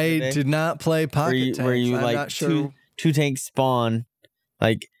Tanks? back in the I day? did not play Pocket where you, Tanks. where you I'm like not sure. two tanks spawn,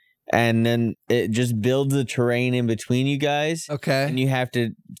 like, and then it just builds the terrain in between you guys, Okay. and you have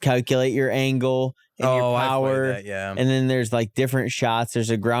to calculate your angle and your Oh, I played power. that, yeah. And then there's like different shots. There's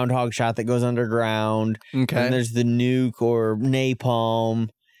a groundhog shot that goes underground. Okay. And there's the nuke or napalm.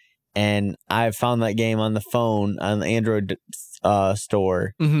 And I found that game on the phone on the Android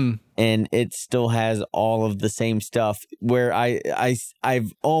store, Mm-hmm. and it still has all of the same stuff. Where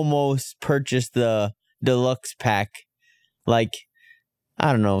I've almost purchased the deluxe pack, like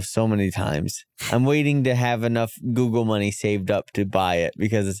I don't know, so many times. I'm waiting to have enough Google money saved up to buy it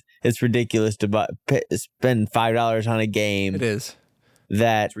because it's ridiculous to spend $5 on a game It is.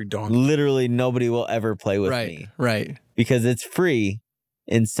 that It's redonkulous. literally nobody will ever play with Right. me Right. because it's free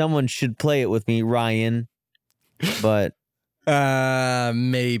and someone should play it with me, Ryan. But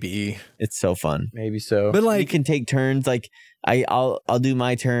Maybe. it's so fun. Maybe so. But You like, can take turns. Like I'll do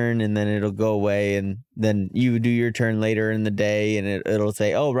my turn and then it'll go away, and then you do your turn later in the day, and it'll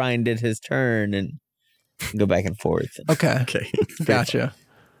say, "Oh, Ryan did his turn," and go back and forth. okay. Okay. Gotcha.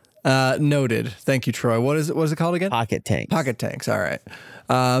 Noted. Thank you, Troy. What is it called again? Pocket tanks. Pocket tanks. All right.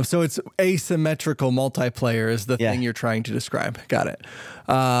 So it's asymmetrical multiplayer is the Yeah. thing you're trying to describe. Got it.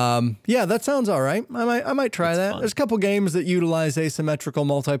 Yeah, that sounds all right. I might try that. fun. There's a couple games that utilize asymmetrical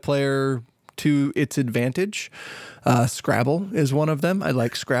multiplayer to its advantage. Scrabble is one of them. I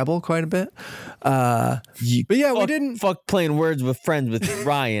like Scrabble quite a bit. But yeah, we didn't. fuck playing words with friends with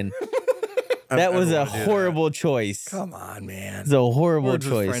Ryan. That was a horrible choice. Come on, man. It's a horrible Words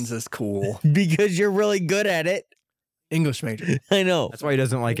with choice Friends is cool. because you're really good at it. English major. I know. That's why he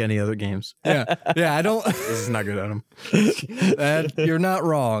doesn't like any other games. Yeah, yeah. I don't. This is not good at him. You're not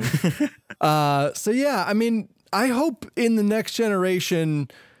wrong. So yeah, I mean, I hope in the next generation,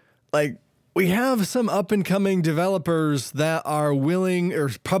 like we have some up and coming developers that are willing, or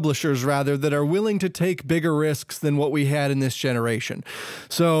publishers rather, that are willing to take bigger risks than what we had in this generation.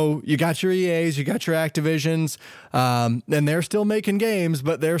 So you got your EAs, you got your Activisions, and they're still making games,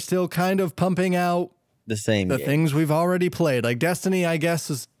 but they're still kind of pumping out the same the game. things we've already played. Like Destiny, I guess,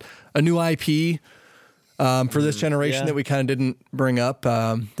 is a new IP for this generation that we kind of didn't bring up.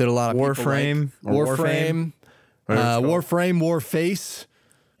 That a lot of Warframe, people like. Warframe, Warface.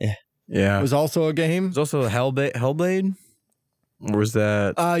 Yeah. Was also a game. There's also Hellblade. Or was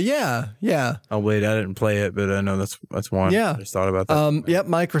that yeah. Hellblade? I didn't play it, but I know that's one. Yeah. I just thought about that. Yep,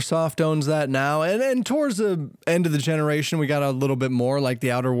 Microsoft owns that now. And towards the end of the generation, we got a little bit more. Like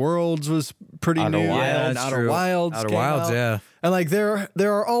the Outer Worlds was pretty Outer new. Wilds, Outer true. Wilds. Outer came Wilds, out. yeah. And like there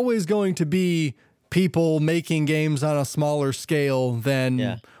are always going to be people making games on a smaller scale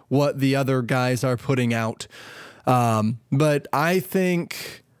than what the other guys are putting out. But I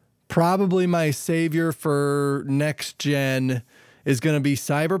think probably my savior for next gen is going to be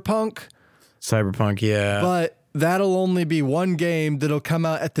Cyberpunk. Cyberpunk, yeah. But that'll only be one game that'll come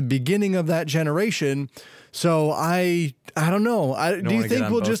out at the beginning of that generation. So I don't know. Do you think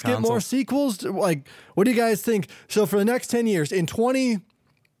we'll just get more sequels? Like, what do you guys think? So for the next 10 years, in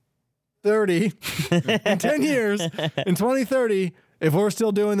 2030, in 10 years, in 2030, if we're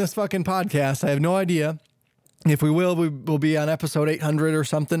still doing this fucking podcast, I have no idea. If we will be on episode 800 or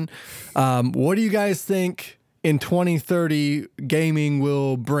something. What do you guys think in 2030 gaming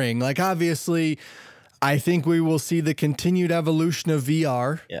will bring? Like, obviously, I think we will see the continued evolution of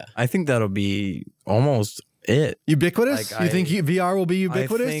VR. Yeah. I think that'll be almost it. Ubiquitous? Like, you think VR will be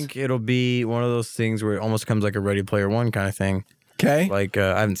ubiquitous? I think it'll be one of those things where it almost comes like a Ready Player One kind of thing. Okay. Like,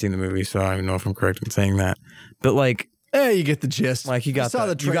 I haven't seen the movie, so I don't even know if I'm correct in saying that. But like, you get the gist. like you got saw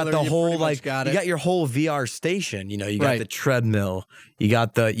the trailer, you got the whole pretty much like got you it. got your whole VR station. You know, you got Right. the treadmill. You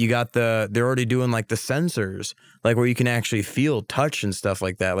got the they're already doing like the sensors, like where you can actually feel touch and stuff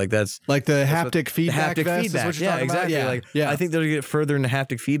like that. Like that's like the haptic the feedback. haptic vest is feedback. what you're Yeah, talking exactly. About? Like, yeah. I think they'll get further into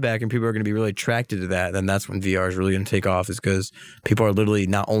haptic feedback, and people are going to be really attracted to that. Then that's when VR is really going to take off, is because people are literally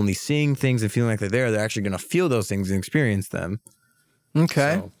not only seeing things and feeling like they're actually going to feel those things and experience them.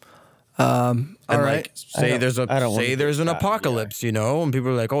 Okay. So, All and right. like, say there's an apocalypse, you know, and people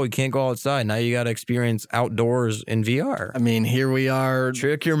are like, "Oh, you can't go outside." Now you got to experience outdoors in VR. I mean, here we are,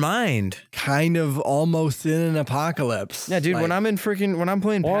 Trick your mind. kind of almost in an apocalypse. Yeah, dude. Like, when I'm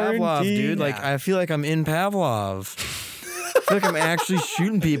playing Pavlov, dude, like I feel like I'm in Pavlov. I feel like I'm actually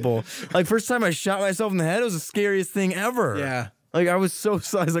shooting people. Like first time I shot myself in the head, it was the scariest thing ever. yeah. Like I was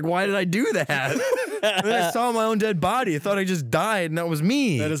like, why did I do that? And then I saw my own dead body. I thought I just died, and that was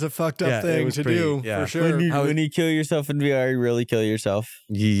me. That is a fucked up Yeah, it thing was to pretty- do, yeah. for sure. When you kill yourself in VR, you really kill yourself.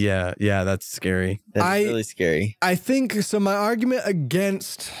 Yeah, that's scary. That's I- really scary. I think so. My argument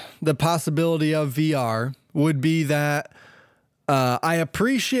against the possibility of VR would be that I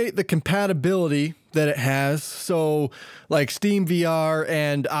appreciate the compatibility that it has. So, like Steam VR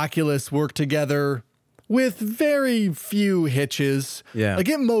and Oculus work together with very few hitches. Yeah. Like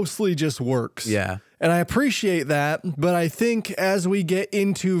it mostly just works. Yeah. And I appreciate that, but I think as we get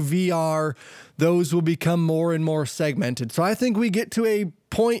into VR, those will become more and more segmented. So I think we get to a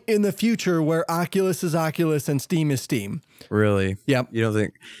point in the future where Oculus is Oculus and Steam is Steam. Really? Yep. You don't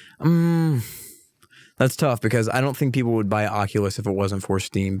think? That's tough because I don't think people would buy Oculus if it wasn't for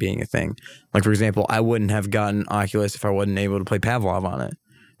Steam being a thing. Like, for example, I wouldn't have gotten Oculus if I wasn't able to play Pavlov on it.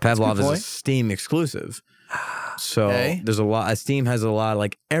 Pavlov is a point. Steam exclusive. So Okay. there's a lot. Steam has a lot.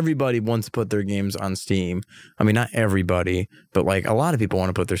 Like everybody wants to put their games on Steam. I mean, not everybody, but like a lot of people want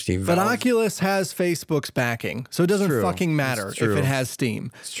to put their Steam. But Valve. Oculus has Facebook's backing, so it doesn't True. fucking matter It's if true. it has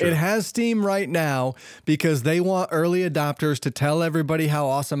Steam. true. It has Steam right now because they want early adopters to tell everybody how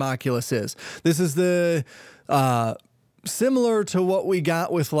awesome Oculus is. This is the similar to what we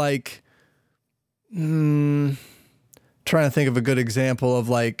got with like, trying to think of a good example of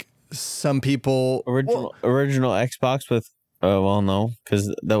like some people. Original Xbox with no,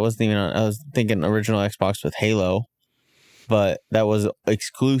 because that wasn't even on, I was thinking original Xbox with Halo, but that was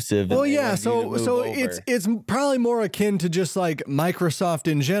exclusive. and Well, they yeah, wanted you to move so over. it's probably more akin to just like Microsoft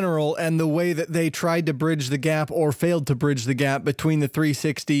in general and the way that they tried to bridge the gap or failed to bridge the gap between the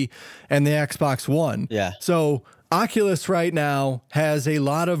 360 and the Xbox One. Yeah. So Oculus right now has a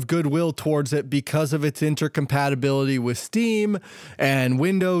lot of goodwill towards it because of its intercompatibility with Steam and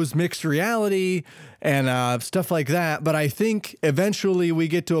Windows mixed reality and stuff like that. But I think eventually we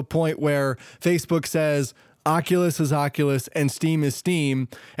get to a point where Facebook says Oculus is Oculus and Steam is Steam,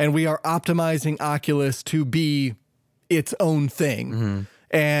 and we are optimizing Oculus to be its own thing.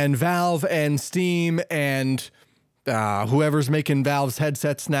 And Valve and Steam and whoever's making Valve's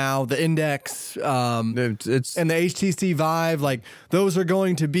headsets now, the Index, It's and the HTC Vive, like those are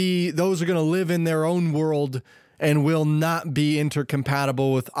going to live in their own world and will not be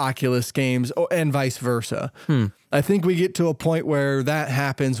intercompatible with Oculus games and vice versa. I think we get to a point where that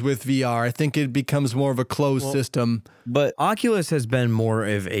happens with VR. I think it becomes more of a closed system. But Oculus has been more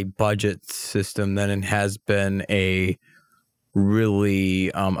of a budget system than it has been a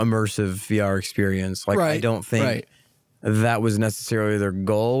really immersive VR experience. Like I don't think that was necessarily their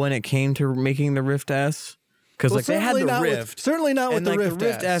goal when it came to making the Rift S. Because like they had the Rift, certainly not with the Rift. The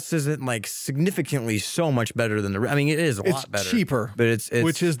Rift S isn't like significantly so much better than the Rift. I mean, it is a lot better. It's cheaper, but it's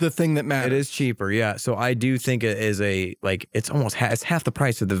which is the thing that matters. It is cheaper, yeah. So I do think it is it's almost it's half the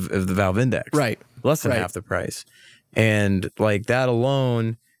price of the Valve Index, right? Less than half the price, and like that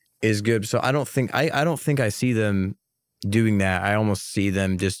alone is good. So I don't think I see them doing that. I almost see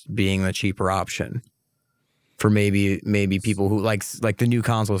them just being the cheaper option for maybe people who like the new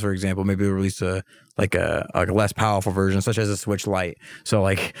consoles, for example. Maybe they'll release a less powerful version, such as a Switch Lite. So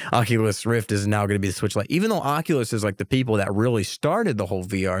like Oculus Rift is now going to be the Switch Lite, even though Oculus is like the people that really started the whole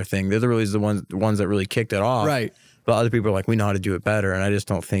VR thing. They're really the ones that really kicked it off. Right. But other people are like, we know how to do it better, and I just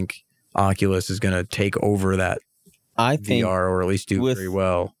don't think Oculus is going to take over that VR, or at least do very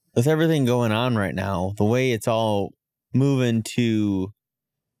well. With everything going on right now, the way it's all moving to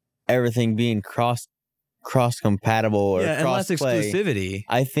everything being cross compatible or and less exclusivity.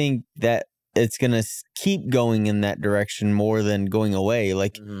 I think that it's going to keep going in that direction more than going away.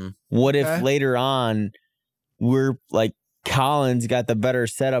 Like, what if later on we're like, Colin's got the better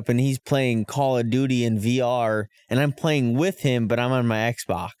setup and he's playing Call of Duty in VR and I'm playing with him, but I'm on my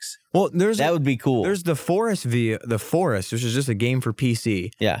Xbox. Well, that would be cool. There's the Forest, which is just a game for PC.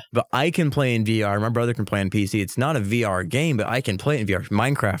 Yeah. But I can play in VR. My brother can play on PC. It's not a VR game, but I can play it in VR.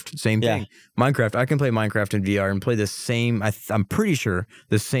 Minecraft, same thing. Minecraft, I can play Minecraft in VR and play the same, I'm pretty sure,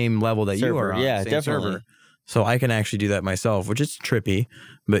 the same level that you are on. Yeah, same definitely. Server. So I can actually do that myself, which is trippy,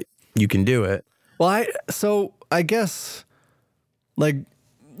 but you can do it. Well, I guess like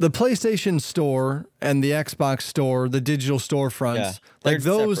the PlayStation Store and the Xbox Store, the digital storefronts, like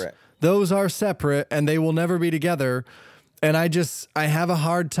those are separate and they will never be together. And I have a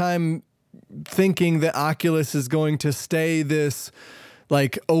hard time thinking that Oculus is going to stay this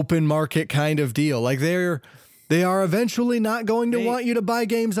like open market kind of deal. Like they are eventually not going to want you to buy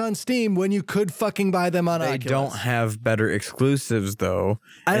games on Steam when you could fucking buy them on Oculus. They don't have better exclusives, though.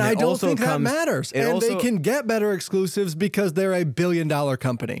 And I don't think that matters. And they can get better exclusives because they're a billion-dollar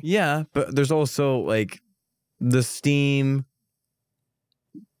company. Yeah, but there's also like the Steam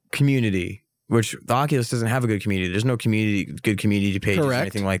community, which the Oculus doesn't have a good community. There's no good community pages or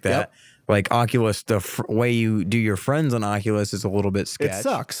anything like that. Yep. Like Oculus, the way you do your friends on Oculus is a little bit sketch. It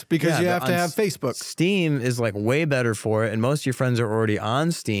sucks because you have to have Facebook. Steam is like way better for it, and most of your friends are already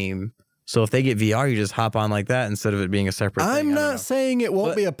on Steam. So if they get VR, you just hop on like that instead of it being a separate thing. I'm not saying it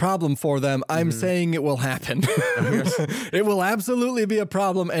won't be a problem for them. I'm saying it will happen. It will absolutely be a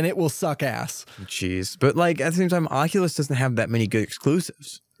problem, and it will suck ass. Jeez. But like at the same time, Oculus doesn't have that many good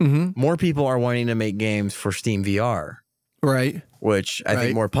exclusives. More people are wanting to make games for Steam VR. Right. Which I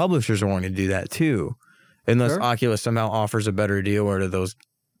think more publishers are wanting to do that too. Unless Oculus somehow offers a better deal, or those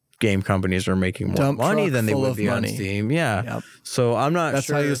game companies are making more money than they would be on Steam. Yeah. Yep. So I'm not That's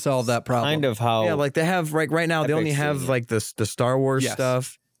sure. how you solve that problem. Kind of how. Yeah, like they have right now they only have like the Star Wars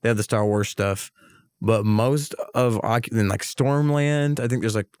stuff. They have the Star Wars stuff. But most of like Stormland, I think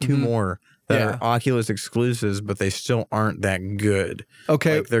there's like two more that are Oculus exclusives, but they still aren't that good.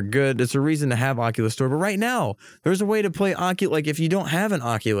 Okay. Like they're good. It's a reason to have Oculus Store. But right now, there's a way to play Oculus. Like if you don't have an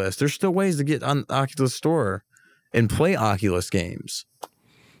Oculus, there's still ways to get on Oculus Store and play Oculus games.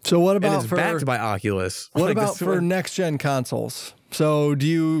 So what about and it's backed by Oculus? What about for next gen consoles? So do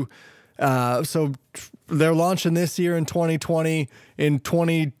you? So they're launching this year in 2020. In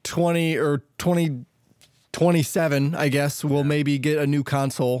 2020 or 2027, I guess we'll maybe get a new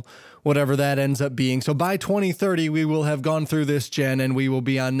console, whatever that ends up being. So by 2030, we will have gone through this gen and we will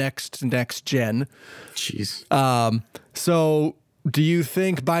be on next gen. Jeez. So do you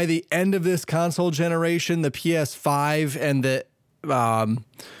think by the end of this console generation, the PS5 and the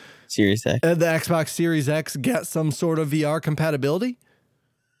Series X, the Xbox Series X get some sort of VR compatibility?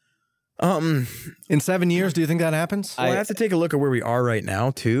 In 7 years, do you think that happens? Well, I have to take a look at where we are right now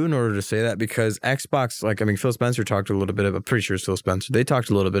too, in order to say that, because Xbox, Phil Spencer talked a little bit about. I'm pretty sure it's Phil Spencer. They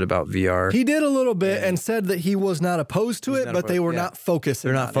talked a little bit about VR. He did a little bit and said that he was not opposed to it, but they were not focusing.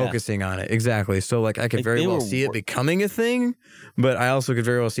 They're not focusing on it. Exactly. So I could very well see it becoming a thing, but I also could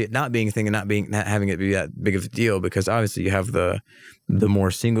very well see it not being a thing and not having it be that big of a deal, because obviously you have the more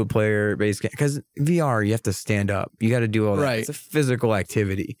single player based game, because VR you have to stand up. You got to do all that. Right. It's a physical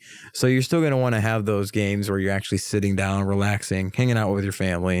activity. So you're still going to want to have those games where you're actually sitting down, relaxing, hanging out with your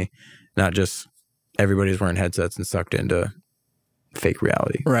family, not just everybody's wearing headsets and sucked into fake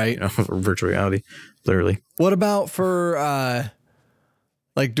reality. Right. Or virtual reality, literally. What about for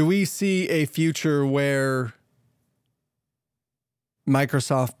do we see a future where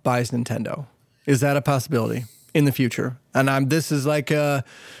Microsoft buys Nintendo? Is that a possibility in the future? And this is like a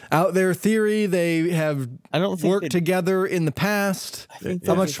out there theory. They have worked together in the past.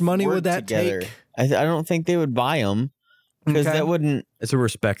 How much money would that take? I don't think they would buy them, because that wouldn't. It's a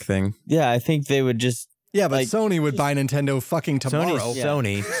respect thing. Yeah, I think they would just. Yeah, but Sony would buy Nintendo fucking tomorrow.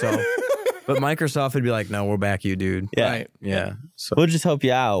 Sony. So, but Microsoft would be like, "No, we'll back you, dude." Yeah. Right. Yeah. So We'll just help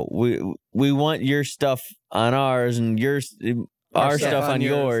you out. We want your stuff on ours and our stuff on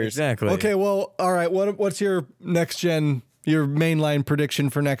yours. exactly. Okay, well, all right. What's your next gen, your mainline prediction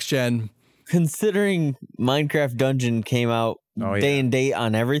for next gen? Considering Minecraft Dungeon came out day and date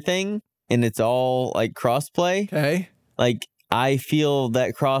on everything, and it's all like crossplay, Okay. like I feel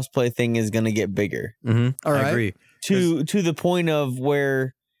that crossplay thing is going to get bigger All right. I agree. to the point of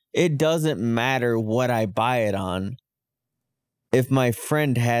where it doesn't matter what I buy it on. If my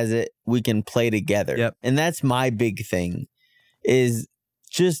friend has it, we can play together. Yep. And that's my big thing. Is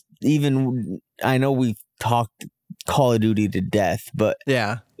just even, I know we've talked Call of Duty to death, but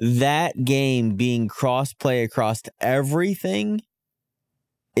Yeah. that game being cross-play across everything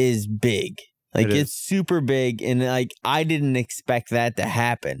is big. Like, it's super big, and like I didn't expect that to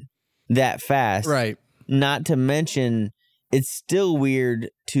happen that fast. Right. Not to mention, it's still weird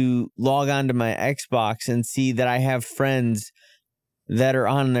to log on to my Xbox and see that I have friends that are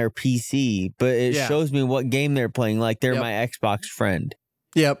on their PC, but it shows me what game they're playing, like they're my Xbox friend.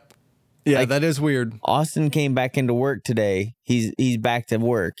 Yep. Yeah, Like- that is weird. Austin came back into work today. He's back to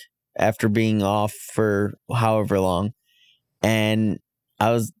work after being off for however long. And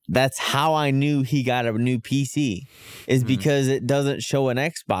that's how I knew he got a new PC, is because it doesn't show an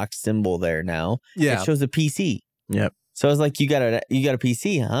Xbox symbol there now. Yeah. It shows a PC. Yep. So I was like, you got a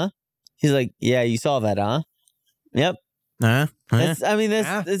PC, huh? He's like, yeah, you saw that, huh? Yep. That's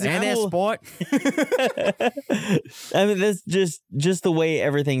cool. sport. I mean, that's just the way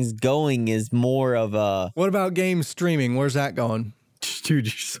everything's going is more of a. What about game streaming? Where's that going? Dude,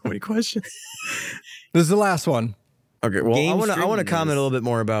 there's so many questions. This is the last one. Okay, well, Game I want to streaming comment a little bit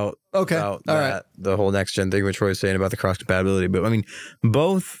more about All that, right. the whole next gen thing, which Troy was saying about the cross compatibility. But I mean,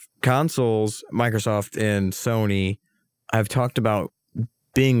 both consoles, Microsoft and Sony, have talked about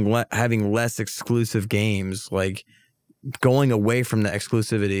having less exclusive games, like going away from the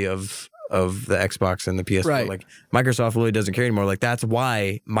exclusivity of the Xbox and the PS4. Right. Like Microsoft really doesn't care anymore. Like that's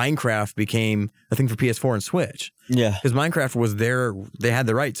why Minecraft became a thing for PS4 and Switch. Yeah. Because Minecraft was they had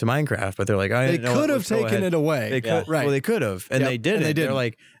the right to Minecraft, but they're like, They could have taken it away. They could, Right. Well, they could have, and Yep, they didn't. and they They're didn't.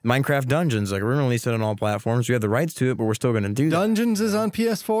 like Minecraft Dungeons. Like we're gonna release it on all platforms. We have the rights to it, but we're still gonna do that. Dungeons is on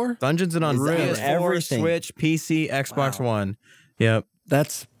PS4? Dungeons and on It's on PS4, everything. Switch, PC, Xbox One. Yep.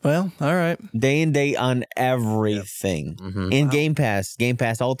 That's, well, all right. Day and date on everything. In Game Pass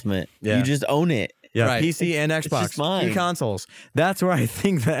Ultimate. Yeah. You just own it. Yeah, Right. PC and just Xbox, mine. two consoles. That's where I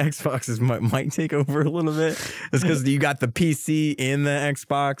think the Xboxes might take over a little bit. It's because you got the PC in the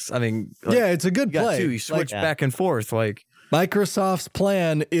Xbox. I mean, like, Yeah, it's a good you got play. two. You switch Like- back and forth. Like Microsoft's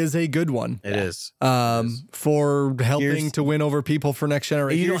plan is a good one it is. for helping Here's- to win over people for next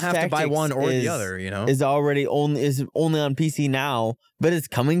generation. You don't have to buy Tactics one or the is- other. You know. Is already only on PC now, but it's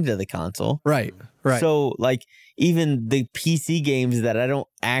coming to the console. Right, right. So like even the PC games that I don't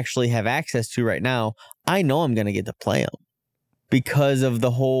actually have access to right now, I know I'm gonna get to play them because of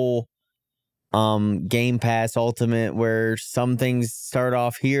the whole Game Pass Ultimate, where some things start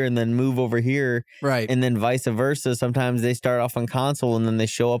off here and then move over here, right. and then vice versa. Sometimes they start off on console and then they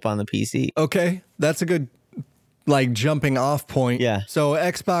show up on the PC. Okay, that's a good jumping off point. Yeah. So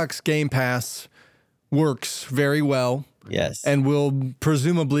Xbox Game Pass works very well Yes. and will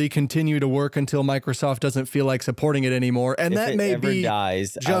presumably continue to work until Microsoft doesn't feel like supporting it anymore. And If that it may ever be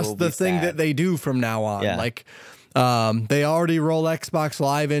dies, I just will the be thing sad. that they do from now on. Yeah. Like they already roll Xbox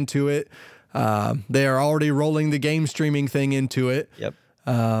Live into it. They are already rolling the game streaming thing into it. Yep.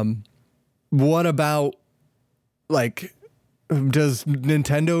 What about Does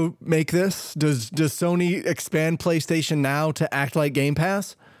Nintendo make this? Does Sony expand PlayStation Now to act like Game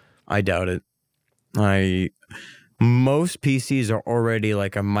Pass? I doubt it. Most PCs are already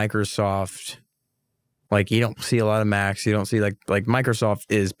like a Microsoft. Like you don't see a lot of Macs. You don't see like Microsoft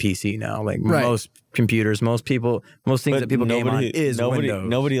is PC now. Like most computers, most people, most things that people game on is Windows.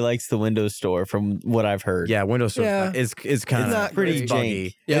 Nobody likes the Windows Store, from what I've heard. Yeah, Windows Store is kind of pretty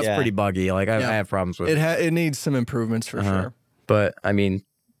buggy. It's pretty buggy. Like I have problems with it. It needs some improvements for sure. But I mean,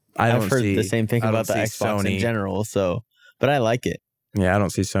 I've heard the same thing about the Xbox in general. So, but I like it. Yeah, I don't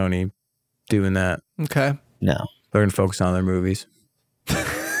see Sony doing that. Okay. No, they're gonna focus on their movies.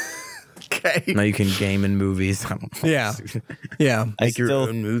 Okay. Now you can game in movies. Yeah. Make your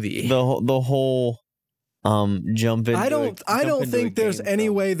own movie. The whole jump into. I don't think there's any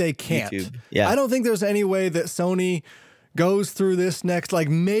way they can't. YouTube. Yeah. I don't think there's any way that Sony goes through this next, like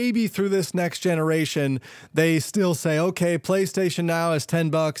maybe through this next generation, they still say, okay, PlayStation Now is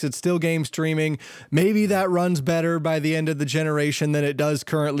 $10. It's still game streaming. Maybe that runs better by the end of the generation than it does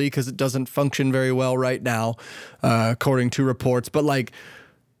currently because it doesn't function very well right now, according to reports. But like,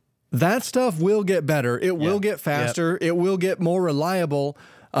 that stuff will get better. It will get faster. It will get more reliable.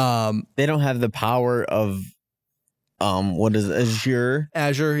 They don't have the power of, what is it, Azure?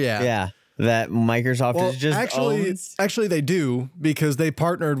 Azure, yeah. That Microsoft is just actually they do, because they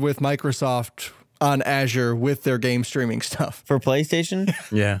partnered with Microsoft on Azure with their game streaming stuff for PlayStation.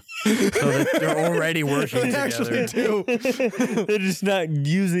 Yeah, so they're already working they together. Actually do. They're just not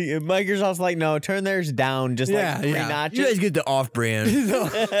using it. Microsoft's like, no, turn theirs down. Just like three notches. You guys get the off brand.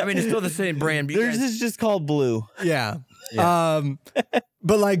 I mean, it's still the same brand. But theirs is just called Blue. Yeah. But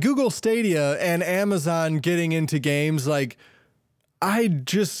like Google Stadia and Amazon getting into games, like, I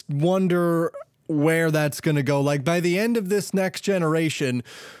just wonder where that's going to go. Like by the end of this next generation,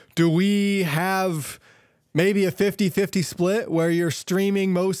 do we have maybe a 50-50 split where you're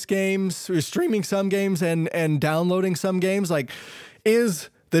streaming most games, or streaming some games and downloading some games? Like,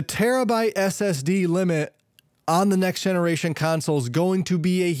 is the terabyte SSD limit on the next generation consoles going to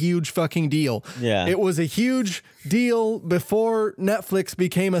be a huge fucking deal? Yeah. It was a huge deal before Netflix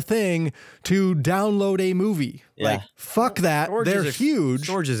became a thing to download a movie. Yeah. Like, fuck that. They're huge.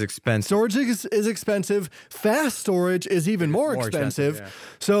 Storage is expensive. Storage is expensive. Fast storage is even more expensive. Yeah.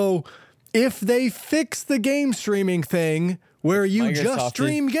 So if they fix the game streaming thing where you Microsoft just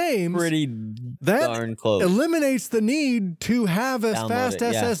stream games, pretty that darn close. eliminates the need to have a fast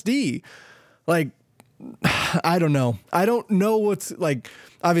SSD. Like, I don't know. I don't know what's like.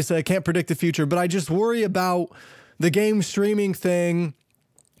 Obviously, I can't predict the future, but I just worry about the game streaming thing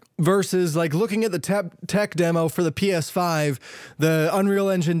versus like looking at the tech demo for the PS5, the Unreal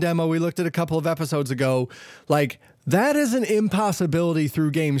Engine demo we looked at a couple of episodes ago. Like, that is an impossibility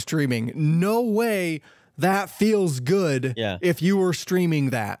through game streaming. No way that feels good if you were streaming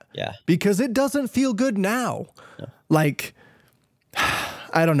that. Yeah. Because it doesn't feel good now. No. Like,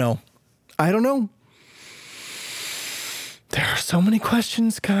 I don't know. There are so many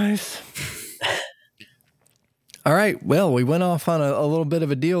questions, guys. All right. Well, we went off on a little bit of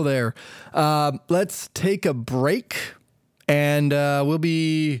a deal there. Let's take a break, and we'll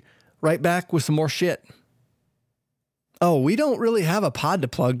be right back with some more shit. Oh, we don't really have a pod to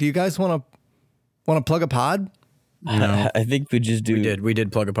plug. Do you guys want to plug a pod? No. I think we just do. We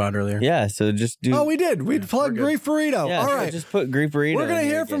did plug a pod earlier. Yeah, so just do. Oh, we did. We plugged Grief Burrito. Yeah, all so right. just put Grief Burrito. We're going to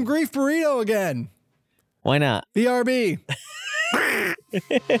hear from Grief Burrito again. Why not? BRB.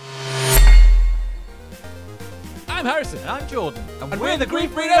 I'm Harrison. And I'm Jordan. And we're the Grief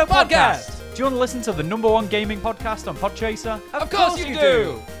Burrito Podcast. Do you want to listen to the #1 gaming podcast on Podchaser? Of course you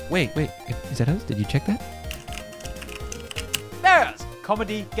do. Wait. Is that us? Did you check that? There's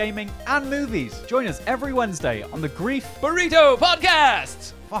comedy, gaming, and movies. Join us every Wednesday on the Grief Burrito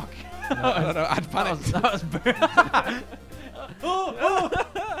Podcast. Fuck. No, I'd panic. That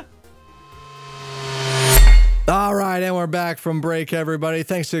was All right, and we're back from break, everybody.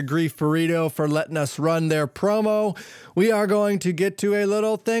 Thanks to Grief Burrito for letting us run their promo. We are going to get to a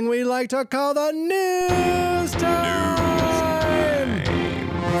little thing we like to call the news time.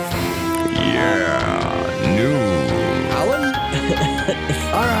 Yeah, news. Alan?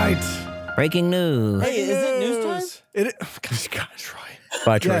 All right. Breaking news. Hey, is it news time? God, Troy.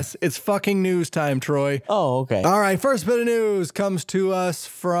 Bye, Troy. Yes, it's fucking news time, Troy. Oh, okay. All right, first bit of news comes to us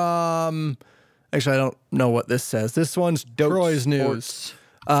from... Actually, I don't know what this says. This one's Troy's news.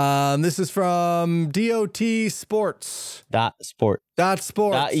 This is from DOT Sports. Sport.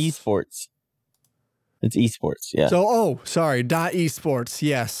 Sports. Esports. It's esports, yeah. So, sorry, .esports,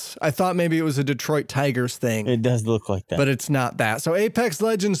 yes. I thought maybe it was a Detroit Tigers thing. It does look like that. But it's not that. So Apex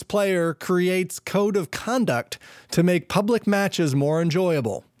Legends player creates code of conduct to make public matches more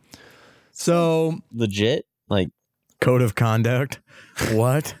enjoyable. So legit? Like code of conduct?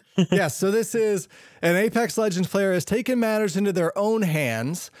 What? yes, so this is an Apex Legends player has taken matters into their own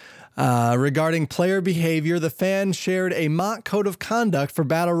hands. Regarding player behavior, the fans shared a mock code of conduct for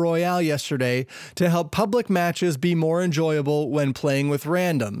Battle Royale yesterday to help public matches be more enjoyable when playing with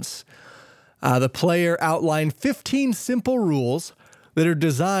randoms. The player outlined 15 simple rules that are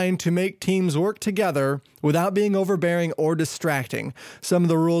designed to make teams work together without being overbearing or distracting. Some of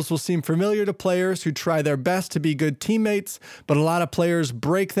the rules will seem familiar to players who try their best to be good teammates, but a lot of players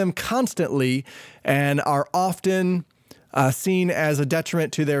break them constantly and are often seen as a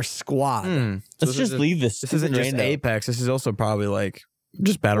detriment to their squad. Let's just leave this. This isn't just Apex. This is also probably like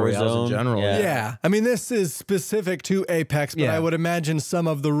just Battle Royales in general. Yeah. I mean, this is specific to Apex, but I would imagine some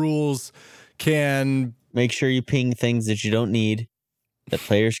of the rules can... Make sure you ping things that you don't need, that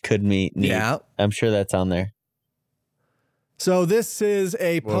players could need. Yeah. I'm sure that's on there. So this is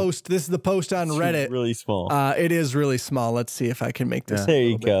a post. This is the post on Reddit. Really small. It is really small. Let's see if I can make this. There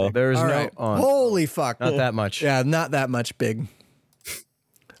you go. There's All no... right. oh, Holy fuck. not that much. Yeah, not that much big.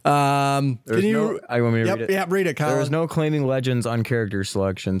 There's Can you... I want me to read it. Yeah, read it, Colin. There is no claiming legends on character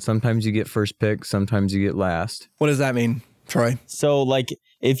selection. Sometimes you get first pick, sometimes you get last. What does that mean, Troy? So, like,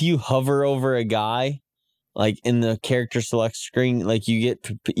 if you hover over a guy, like in the character select screen, like you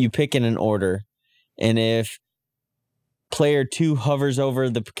pick in an order, and if player 2 hovers over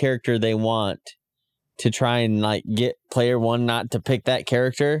the character they want to try and like get player 1 not to pick that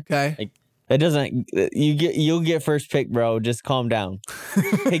character, Okay. like that doesn't you'll get first pick, bro. Just calm down.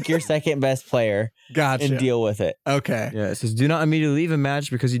 Pick your second best player Gotcha. and deal with it. Okay. Yeah, it says do not immediately leave a match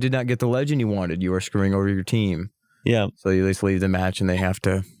because you did not get the legend you wanted. You are screwing over your team. Yeah. So you at least leave the match and they have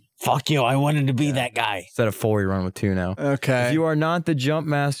to... Fuck you. I wanted to be that guy. Instead of 4, you run with 2 now. Okay. If you are not the jump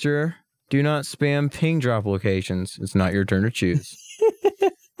master, do not spam ping drop locations. It's not your turn to choose.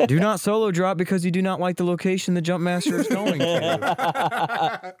 Do not solo drop because you do not like the location the jump master is going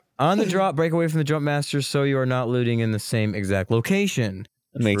to. On the drop, break away from the jump master so you are not looting in the same exact location.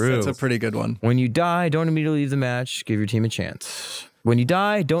 That makes True. sense. That's a pretty good one. When you die, don't immediately leave the match. Give your team a chance. When you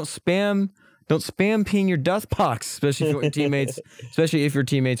die, don't spam ping your death box, especially if your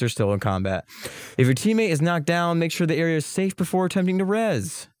teammates are still in combat. If your teammate is knocked down, make sure the area is safe before attempting to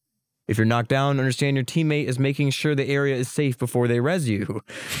res. If you're knocked down, understand your teammate is making sure the area is safe before they res you.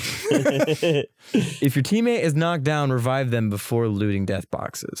 If your teammate is knocked down, revive them before looting death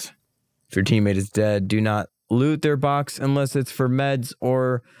boxes. If your teammate is dead, do not loot their box unless it's for meds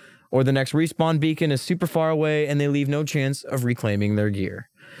or the next respawn beacon is super far away and they leave no chance of reclaiming their gear.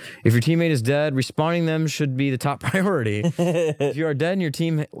 If your teammate is dead, respawning them should be the top priority. If you are dead and your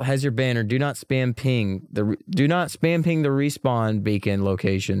team has your banner, do not spam ping the respawn beacon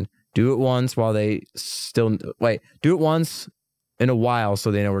location. Do it once do it once in a while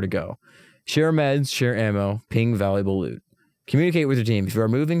so they know where to go. Share meds, share ammo, ping valuable loot. Communicate with your team. If you are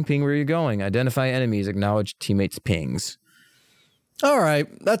moving, ping where you're going. Identify enemies, acknowledge teammates' pings. All right.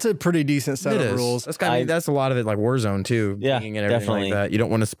 That's a pretty decent set of rules. That's a lot of it, like Warzone too. Yeah, pinging and everything definitely. like that. You don't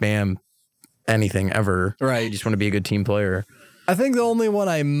want to spam anything ever. Right. You just want to be a good team player. I think the only one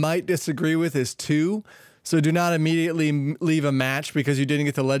I might disagree with is 2. So do not immediately leave a match because you didn't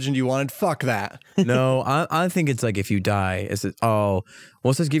get the legend you wanted. Fuck that. No, I think it's like if you die, let's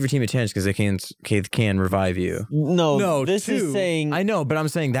just give your team a chance because they can revive you. No, this 2. is saying I know, but I'm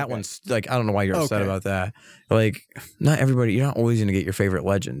saying that one's like, I don't know why you're upset Okay. about that. Like, not everybody, you're not always going to get your favorite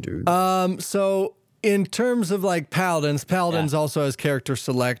legend, dude. So in terms of like Paladins also has character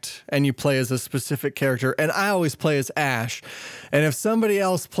select and you play as a specific character. And I always play as Ashe. And if somebody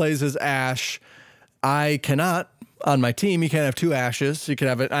else plays as Ashe, I cannot on my team. You can't have 2 Ashes. You can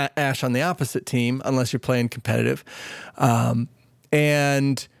have an Ashe on the opposite team unless you're playing competitive.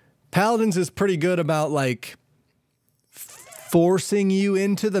 And Paladins is pretty good about like forcing you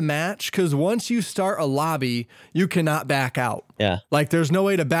into the match because once you start a lobby, you cannot back out. Yeah. Like there's no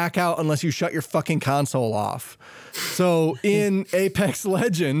way to back out unless you shut your fucking console off. So in Apex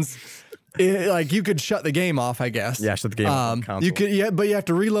Legends, like you could shut the game off, I guess. Yeah, shut the game off on console. You could, but you have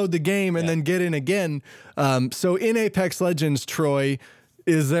to reload the game and then get in again. So in Apex Legends, Troy,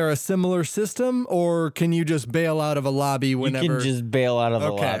 is there a similar system, or can you just bail out of a lobby whenever? You can just bail out of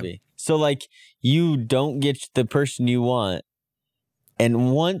the Okay. lobby. So like you don't get the person you want,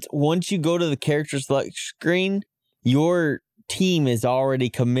 and once you go to the character select screen, your team is already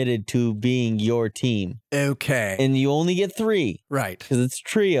committed to being your team. Okay. And you only get 3 Right. because it's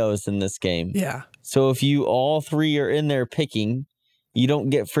trios in this game. Yeah. So if you all three are in there picking, you don't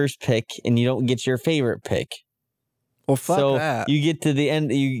get first pick and you don't get your favorite pick. Well, fuck so that. you get to the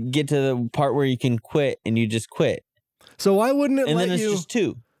end, you get to the part where you can quit and you just quit. So why wouldn't it And let then it's you? just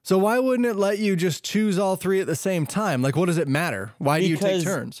two. So why wouldn't it let you just choose all three at the same time? Like, what does it matter? Why do you take Because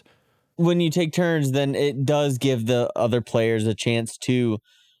turns? When you take turns, then it does give the other players a chance to.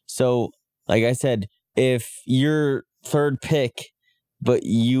 So, like I said, if you're third pick, but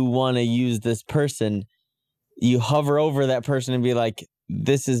you want to use this person, you hover over that person and be like,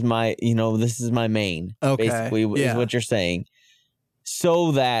 this is my main, Okay, basically, yeah. is what you're saying.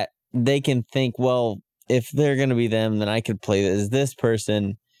 So that they can think, well, if they're going to be them, then I could play as this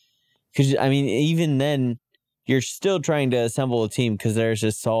person. Because, I mean, even then, you're still trying to assemble a team because there's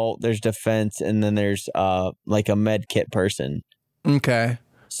assault, there's defense, and then there's like a med kit person. Okay.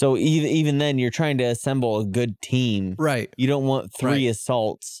 So even then, you're trying to assemble a good team. Right. You don't want three Right.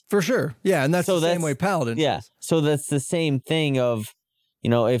 assaults. For sure. Yeah, and that's So the same that's- way Paladin. Yeah. is. So that's the same thing of,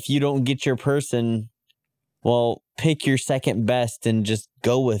 if you don't get your person, well, pick your second best and just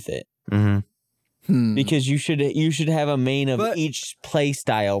go with it. Mm-hmm. Because you should have a main of But- each play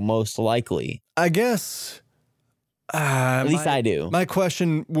style, most likely. I guess. At least I do. My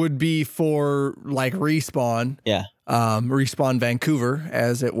question would be for like Respawn. Yeah. Respawn Vancouver,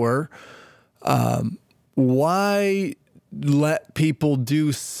 as it were. Why let people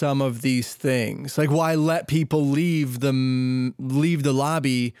do some of these things? Like, why let people leave the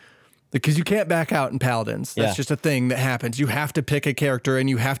lobby? Because you can't back out in Paladins. That's Yeah. just a thing that happens. You have to pick a character and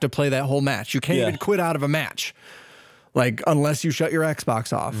you have to play that whole match. You can't Yeah. even quit out of a match, like unless you shut your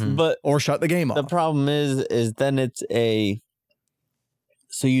Xbox off But or shut the game off. the problem is then it's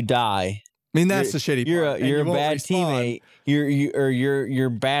so you die. I mean, that's the shitty You're part. a And you're you a won't bad respawn. teammate. You're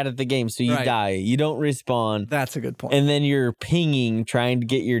bad at the game, so you Right. die. You don't respawn, That's a good point. and then you're pinging, trying to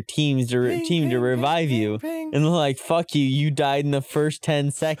get your team to revive you. Ping. And they're like, "Fuck you! You died in the first 10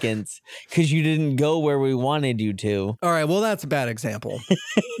 seconds because you didn't go where we wanted you to." All right, well, that's a bad example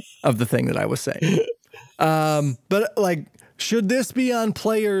of the thing that I was saying. But like, should this be on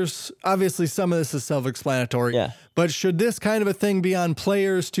players? Obviously, some of this is self-explanatory. Yeah. But should this kind of a thing be on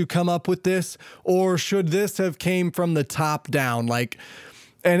players to come up with this, or should this have came from the top down? Like,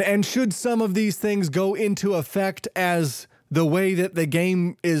 and should some of these things go into effect as the way that the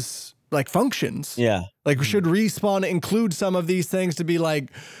game is like functions? Yeah, Like, should Respawn include some of these things to be like,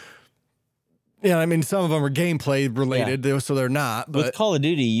 I mean, some of them are gameplay related, so they're not. with But Call of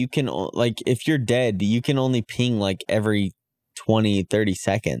Duty, you can if you're dead, you can only ping like every 20-30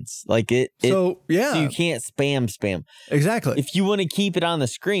 seconds. Like so yeah, so you can't spam. exactly. If you want to keep it on the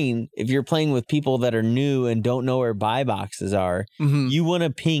screen, if you're playing with people that are new and don't know where buy boxes are, Mhm. you want to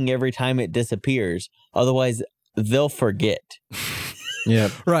ping every time it disappears. Otherwise, they'll forget.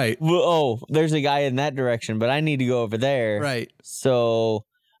 Yep. Right, Well, oh, there's a guy in that direction, but I need to go over there. right. So,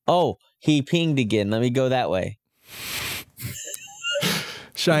 he pinged again. Let me go that way.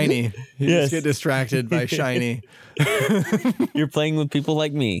 Shiny. You Yes. just get distracted by shiny. You're playing with people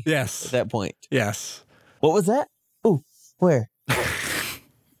like me at Yes. that point. Yes. What was that? Oh, where?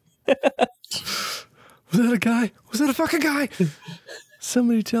 Was that a guy? Was that a fucking guy?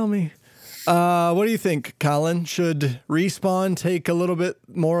 Somebody tell me. What do you think, Colin? Should Respawn take a little bit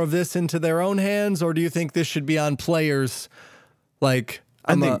more of this into their own hands, or do you think this should be on players? Like,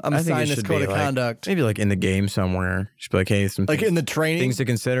 I'm I think it assigned this should code be, of like, conduct. Maybe like in the game somewhere. Just be like, hey, some Like things, in the training? things to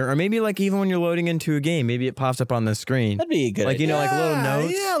consider, or maybe like even when you're loading into a game, maybe it pops up on the screen. That'd be a good Like, idea. like little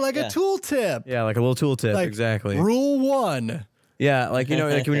notes. Yeah, like Yeah. a tooltip. Yeah, like a little tooltip. Like, Exactly. Rule 1. Yeah, like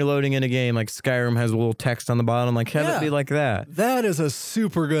like when you're loading in a game, like Skyrim has a little text on the bottom. Like have Yeah. it be like that. That is a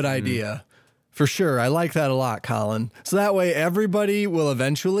super good idea. For sure. I like that a lot, Colin. So that way everybody will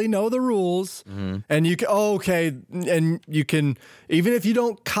eventually know the rules. And you can, and you can, even if you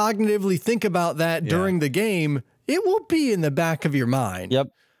don't cognitively think about that during the game, it will be in the back of your mind. Yep.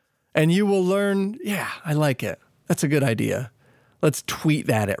 And you will learn, yeah, I like it. That's a good idea. Let's tweet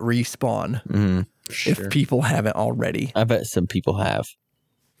that at Respawn if people haven't already. I bet some people have.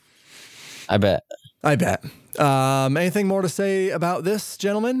 I bet. I bet. Anything more to say about this,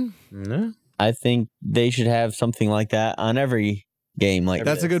 gentlemen? No? I think they should have something like that on every game. Like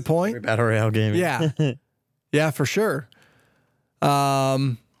That's a good point. Battle Royale game. Yeah. Yeah, for sure.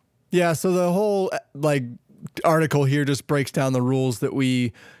 Yeah, so the whole like article here just breaks down the rules that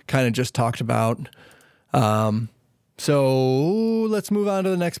we kind of just talked about. So let's move on to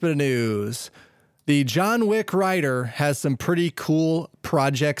the next bit of news. The John Wick writer has some pretty cool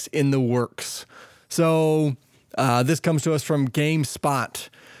projects in the works. So this comes to us from GameSpot.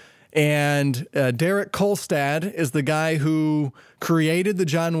 And Derek Kolstad is the guy who created the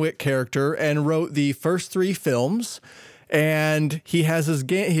John Wick character and wrote the first 3 films. And he has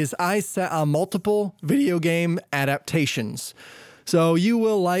his eyes set on multiple video game adaptations. So you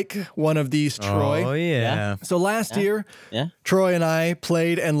will like one of these, Troy. Oh, yeah. So last year, Yeah. Troy and I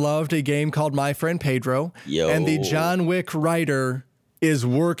played and loved a game called My Friend Pedro. Yo. And the John Wick writer is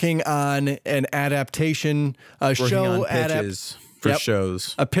working on an adaptation, a Working show on pitches for Yep.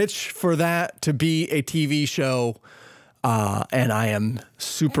 shows. a pitch for that to be a TV show. And I am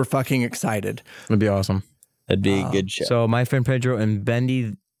super fucking excited. It'd be awesome. That'd be a good show. So my friend Pedro and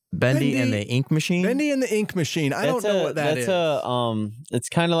Bendy Bendy- and the Ink Machine. Bendy and the Ink Machine. I don't know what that is. It's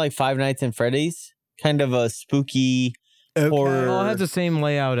kind of like Five Nights at Freddy's, kind of a spooky horror. Oh, it has the same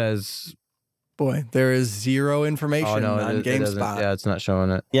layout as. Boy, there is zero information Oh no, on it doesn't. GameSpot. Yeah, it's not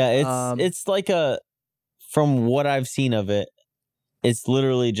showing it. Yeah, it's like from what I've seen of it, it's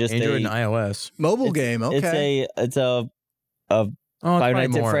literally just Android and iOS. Mobile game. Okay. It's a Oh, it's Five probably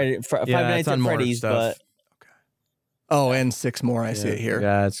Nights at more. Freddy's. Five Yeah, Nights it's at on more Freddy's, stuff. but Oh, and 6 more. I see it here.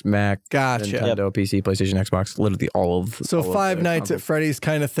 Yeah, it's Mac, Gotcha. Nintendo, PC, PlayStation, Xbox. Literally all of. So all of Five the Nights at consoles. Freddy's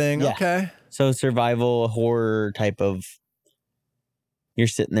kind of thing. Yeah. Okay. so survival horror type of. You're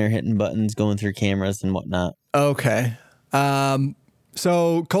sitting there hitting buttons, going through cameras and whatnot. Okay.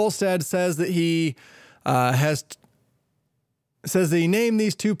 So Kolstad says that he says that he named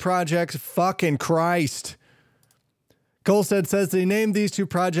these 2 projects. Fucking Christ. Kolstad says that he named these 2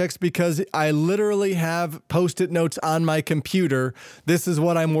 projects because I literally have Post-it notes on my computer. This is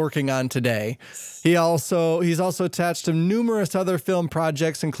what I'm working on today. He's also attached to numerous other film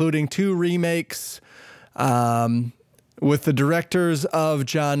projects, including 2 remakes with the directors of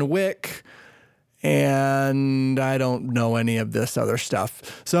John Wick. And I don't know any of this other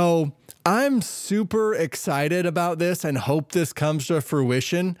stuff. So I'm super excited about this and hope this comes to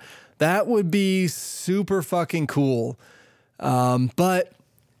fruition. That would be super fucking cool. But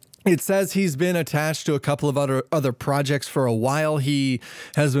it says he's been attached to a couple of other projects for a while. He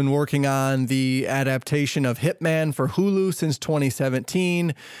has been working on the adaptation of Hitman for Hulu since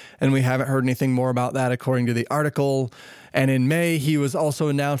 2017, and we haven't heard anything more about that according to the article. And in May, he was also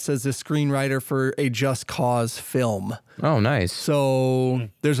announced as the screenwriter for a Just Cause film. Oh, nice. So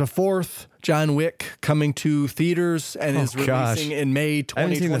there's a 4th John Wick coming to theaters and is gosh. releasing in May I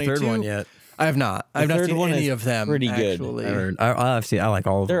haven't 2022. seen the third one yet. I have not. I've not third seen one any is of them. pretty good. Actually. I like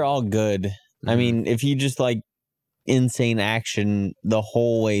all of them. They're all good. I mean, if you just like insane action the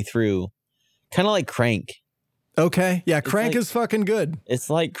whole way through, kind of like Crank. Okay. Yeah, Crank like- is fucking good. It's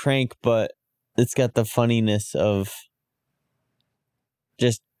like Crank, but it's got the funniness of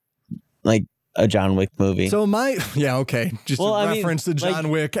just like a John Wick movie. So okay. Just Well, a I mean, reference to John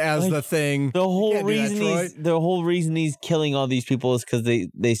like- Wick as like the thing. the whole can't do that, reason Troy. he's killing all these people is because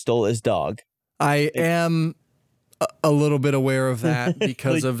they stole his dog. I am a little bit aware of that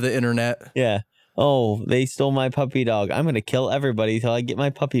because Like- of the internet. Yeah. Oh, they stole my puppy dog. I'm gonna kill everybody till I get my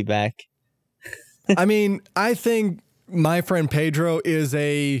puppy back. I mean, I think My Friend Pedro is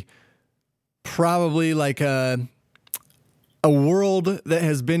probably like a world that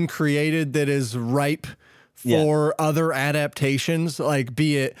has been created that is ripe for other adaptations, like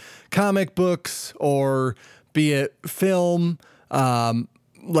be it comic books or be it film.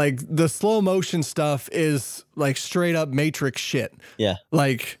 Like the slow motion stuff is like straight up Matrix shit. Yeah.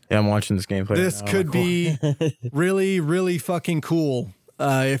 Like Yeah, I'm watching this gameplay. this right now. could be really, really fucking cool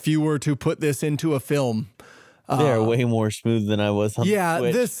if you were to put this into a film. They're way more smooth than I was on Yeah,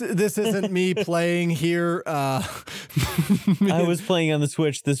 the Switch. this isn't me playing here. I was playing on the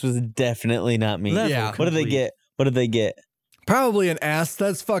Switch. This was definitely not me. Yeah. What did they get? What did they get? Probably an S.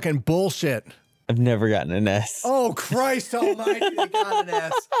 That's fucking bullshit. I've never gotten an S. Oh, Christ almighty, they got an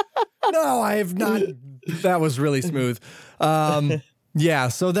S. No, I have not. That was really smooth. Yeah,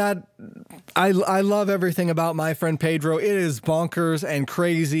 so that I love everything about My Friend Pedro. It is bonkers and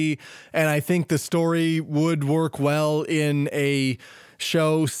crazy, and I think the story would work well in a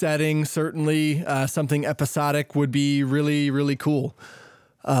show setting. Certainly, something episodic would be really, really cool.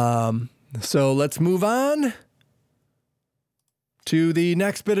 So let's move on to the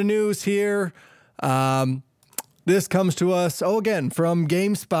next bit of news here. This comes to us, again, from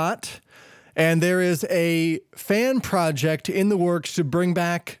GameSpot. And there is a fan project in the works to bring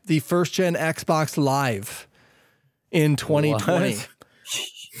back the first-gen Xbox Live in 2020. What?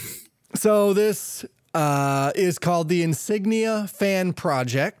 So this is called the Insignia Fan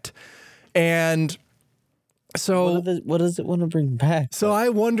Project. And so... What does it want to bring back? So I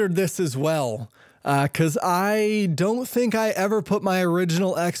wondered this as well, because I don't think I ever put my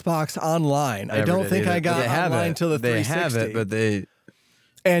original Xbox online. I Never don't did think either. I got They have online it. till the They 360. have it, but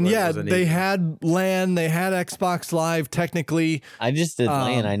And Well, it yeah, wasn't they easy. had LAN, they had Xbox Live technically. I just did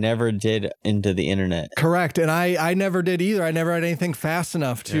LAN. I never did into the internet. Correct. And I never did either. I never had anything fast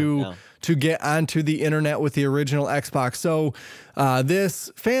enough to get onto the internet with the original Xbox. So this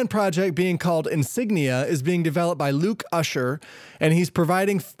fan project being called Insignia is being developed by Luke Usher, and he's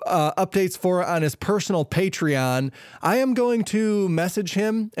providing updates for it on his personal Patreon. I am going to message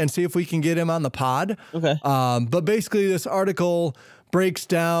him and see if we can get him on the pod. Okay. But basically this article breaks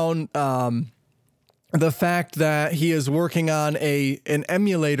down the fact that he is working on an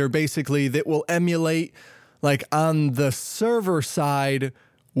emulator basically that will emulate, like, on the server side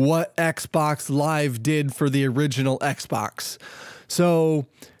what Xbox Live did for the original Xbox. So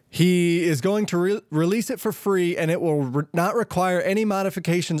he is going to release it for free, and it will not require any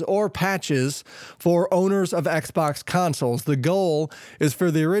modifications or patches for owners of Xbox consoles. The goal is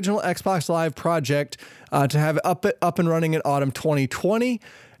for the original Xbox Live project to have it up and running in autumn 2020,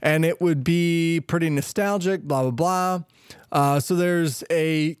 and it would be pretty nostalgic, blah, blah, blah. So there's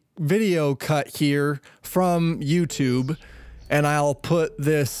a video cut here from YouTube, and I'll put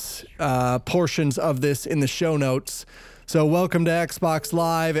this portions of this in the show notes. So welcome to Xbox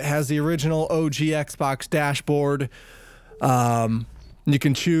Live. It has the original OG Xbox dashboard. You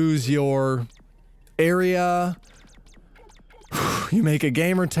can choose your area. You make a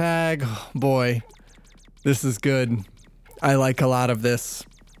gamer tag. Oh, boy, this is good. I like a lot of this.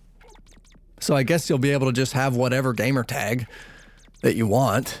 So I guess you'll be able to just have whatever gamer tag that you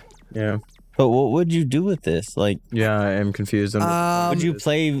want. Yeah. But what would you do with this? Like, Yeah, I am confused. would you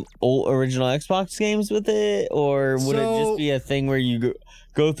play old original Xbox games with it, or would it So- just be a thing where you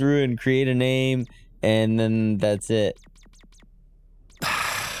go through and create a name and then that's it?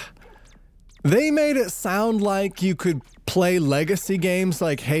 They made it sound like you could play legacy games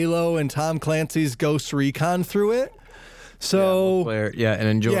like Halo and Tom Clancy's Ghost Recon through it. So Yeah, and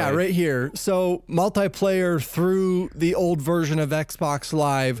enjoy. yeah, right here. So multiplayer through the old version of Xbox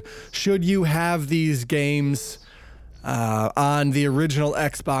Live. Should you have these games on the original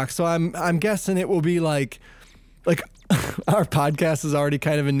Xbox? So I'm guessing it will be like our podcast is already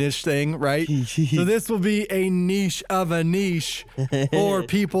kind of a niche thing, right? So this will be a niche of a niche for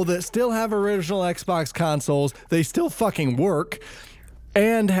people that still have original Xbox consoles. They still fucking work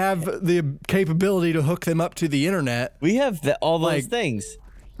and have the capability to hook them up to the internet. We have all those Like- things.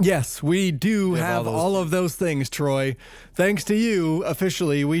 Yes, we do have all of those things, Troy. Thanks to you,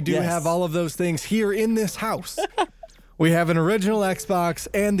 officially, we do Yes. have all of those things here in this house. We have an original Xbox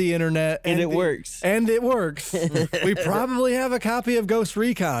and the internet. And it works. And it works. We probably have a copy of Ghost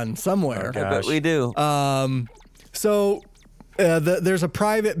Recon somewhere. I bet we do. So there's a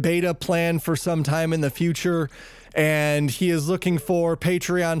private beta plan for some time in the future, and he is looking for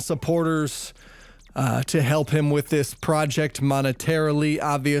Patreon supporters to help him with this project monetarily,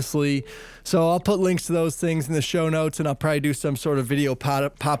 obviously. So I'll put links to those things in the show notes, and I'll probably do some sort of video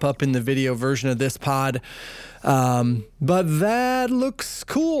pop up in the video version of this pod. But that looks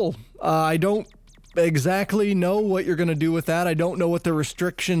cool. I don't exactly know what you're going to do with that. I don't know what the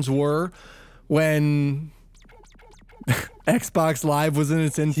restrictions were when Xbox Live was in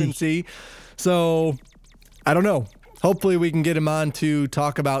its infancy. So I don't know. Hopefully we can get him on to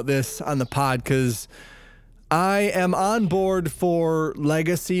talk about this on the pod, because I am on board for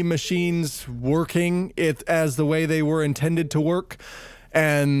legacy machines working it as the way they were intended to work.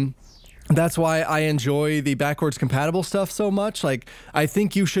 And that's why I enjoy the backwards compatible stuff so much. Like, I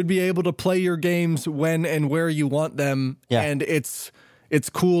think you should be able to play your games when and where you want them. Yeah. And it's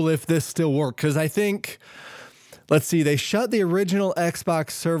cool if this still works. Because I think, let's see, they shut the original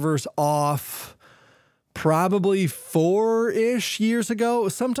Xbox servers off probably 4-ish years ago. It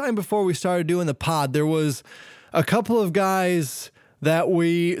was sometime before we started doing the pod. There was a couple of guys that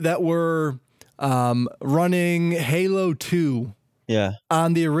were running Halo 2 Yeah.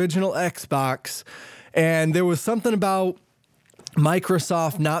 on the original Xbox, and there was something about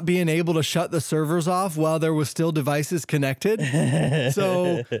Microsoft not being able to shut the servers off while there was still devices connected.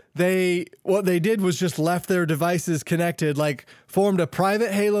 So what they did was just left their devices connected, like formed a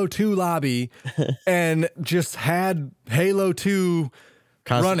private Halo 2 lobby and just had Halo 2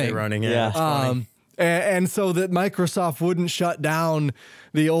 Constantly running. Yeah. and so that Microsoft wouldn't shut down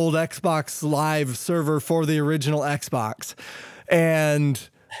the old Xbox Live server for the original Xbox. And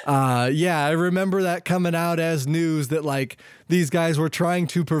Yeah, I remember that coming out as news that like these guys were trying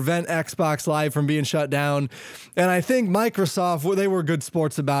to prevent Xbox Live from being shut down. And I think Microsoft, well, they were good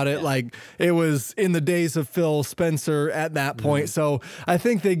sports about it. Like it was in the days of Phil Spencer at that point. So I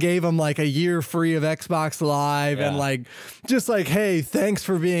think they gave them like a year free of Xbox Live and like, just like, hey, thanks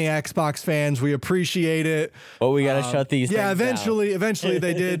for being Xbox fans. We appreciate it. But we got to shut these Yeah, things down. eventually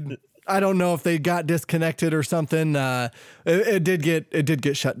they did. I don't know if they got disconnected or something. It did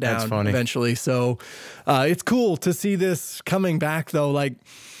get shut down. That's funny. Eventually. So it's cool to see this coming back though. Like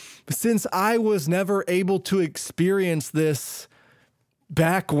since I was never able to experience this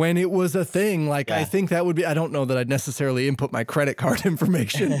back when it was a thing, like I think that would be, I don't know that I'd necessarily input my credit card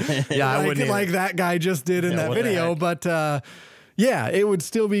information. I wouldn't like that guy just did in that what the video, heck? but yeah, it would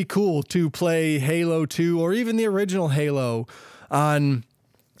still be cool to play Halo 2 or even the original Halo on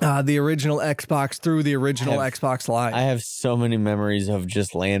the original Xbox through the original Xbox Live. I have so many memories of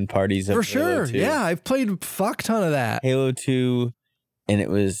just LAN parties of For Halo sure. 2. Yeah, I've played a fuck ton of that. Halo 2, and it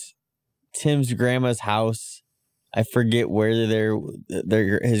was Tim's grandma's house. I forget where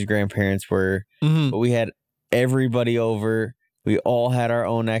his grandparents were, but we had everybody over. We all had our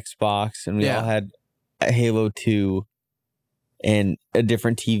own Xbox, and we all had a Halo 2 and a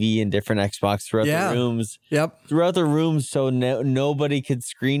different TV and different Xbox throughout the rooms. Yep. Throughout the rooms, so nobody could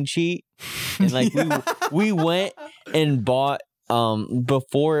screen cheat. And like we went and bought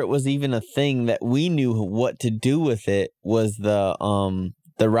before it was even a thing that we knew what to do with it was the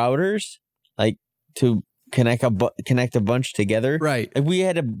routers, like to connect a bunch together. Right. Like we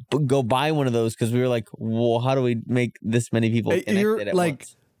had to go buy one of those because we were like, well, how do we make this many people connected at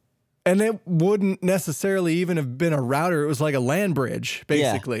once? And it wouldn't necessarily even have been a router. It was like a LAN bridge,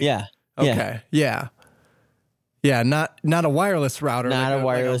 basically. Yeah. Okay. Yeah. Yeah. Not a wireless router. Not like a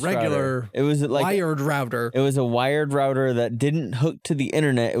wireless like a regular router. It was like wired router. It was a wired router that didn't hook to the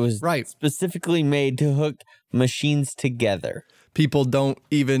internet. It was specifically made to hook machines together. People don't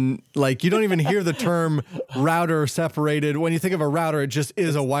even you don't even hear the term router separated. When you think of a router, it just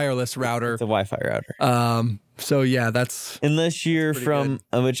is a wireless router. It's a Wi-Fi router. So yeah, that's unless you're from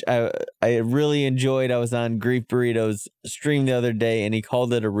which I really enjoyed. I was on Grief Burrito's stream the other day, and he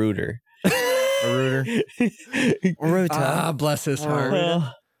called it a router. A router. Ruta. Bless his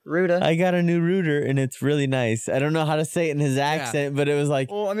heart. Ruta. I got a new router, and it's really nice. I don't know how to say it in his accent, but it was like,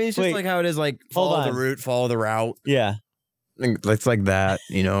 well, I mean, it's just like how it is. Like follow the route, follow the route. Yeah. It's like that,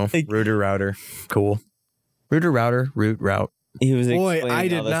 you know. Router, cool. Router, route. He was boy. I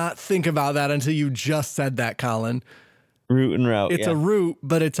did not think about that until you just said that, Colin. Route and route. It's a route,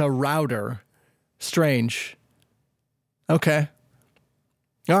 but it's a router. Strange. Okay.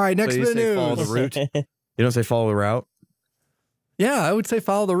 All right. Next bit of news. Follow the route. You don't say follow the route. Yeah, I would say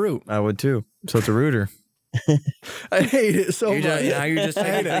follow the route. I would too. So it's a router. I hate it so much. Now you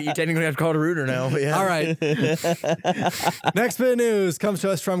technically have to call it a router now. Yeah. All right. Next bit of news comes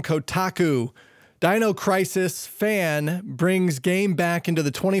to us from Kotaku. Dino Crisis fan brings game back into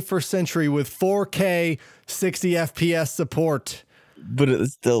the 21st century with 4K 60 FPS support. But it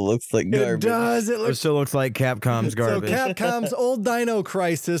still looks like garbage. It does. It still looks like Capcom's garbage. So Capcom's old Dino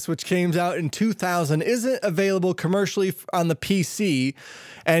Crisis, which came out in 2000, isn't available commercially on the PC,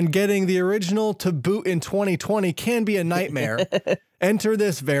 and getting the original to boot in 2020 can be a nightmare. Enter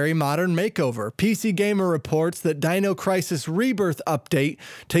this very modern makeover. PC Gamer reports that Dino Crisis Rebirth Update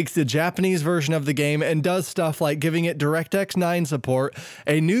takes the Japanese version of the game and does stuff like giving it DirectX 9 support,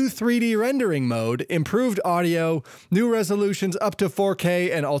 a new 3D rendering mode, improved audio, new resolutions up to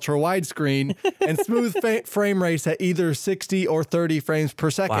 4K and ultra widescreen, and smooth frame rates at either 60 or 30 frames per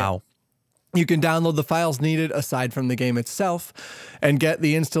second. Wow. You can download the files needed aside from the game itself and get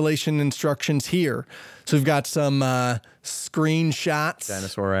the installation instructions here. So we've got some screenshots.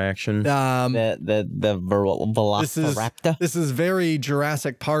 Dinosaur action. The Velociraptor. This is very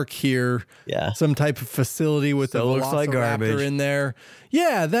Jurassic Park here. Yeah. Some type of facility with Still a looks like Velociraptor garbage. in there.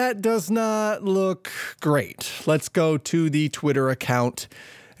 Yeah, that does not look great. Let's go to the Twitter account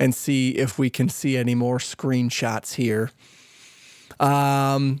and see if we can see any more screenshots here.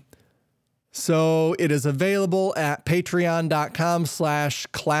 So it is available at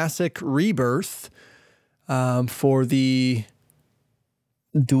patreon.com/classicrebirth for the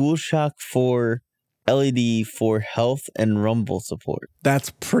DualShock 4 LED for health and rumble support.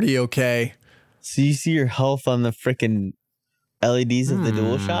 That's pretty okay. So you see your health on the freaking LEDs of the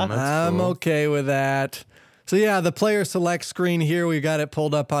DualShock? I'm okay with that. So yeah, the player select screen here, we got it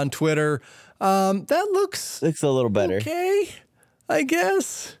pulled up on Twitter. That looks a little better. Okay, I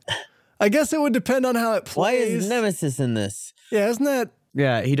guess. I guess it would depend on how it plays. Why is Nemesis in this? Yeah, isn't that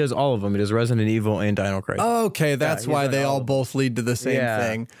Yeah, he does all of them. He does Resident Evil and Dino Crisis. Okay, that's he's why done they all all of them. both lead to the same Yeah.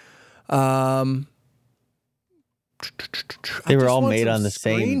 thing. They I were just all want made some on the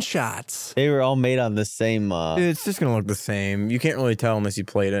same- screenshots. They were all made on the same. It's just gonna look the same. You can't really tell unless you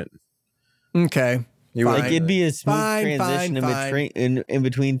played it. Okay. You Fine. would- Like it'd be a smooth Fine, transition fine. in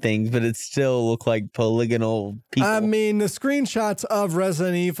between things, but it still look like polygonal people. I mean, the screenshots of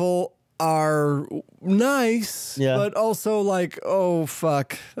Resident Evil are nice, Yeah. but also like, oh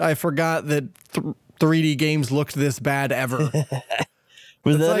fuck, I forgot that 3D games looked this bad ever.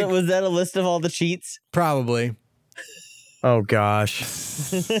 was it's that like- was that a list of all the cheats? Probably. Oh gosh.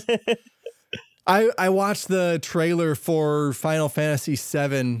 I watched the trailer for Final Fantasy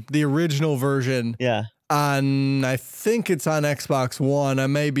VII, the original version, Yeah. on, I think it's on Xbox One. I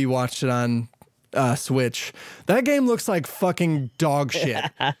maybe watched it on Switch. That game looks like fucking dog shit.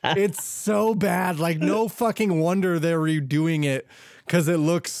 It's so bad. Like, no fucking wonder they're redoing it because it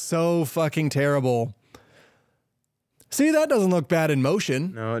looks so fucking terrible. See, that doesn't look bad in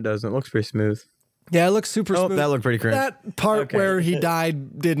motion. No, it doesn't. It looks pretty smooth. Yeah, it looks super Oh, smooth. that looked pretty cringe. That part Okay. where he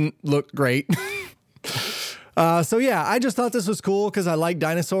died didn't look great. So yeah, I just thought this was cool because I like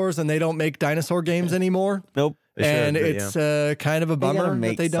dinosaurs and they don't make dinosaur games anymore. Nope. They should, And but it's kind of a They gotta bummer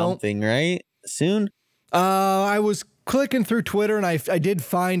make that they don't. something right soon. I was clicking through Twitter and I did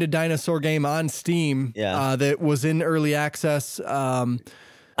find a dinosaur game on Steam Yeah. that was in early access.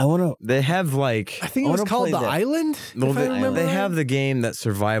 I want to. They have like I think it I was wanna called play The that. Island, well, if I remember they right. have the game, that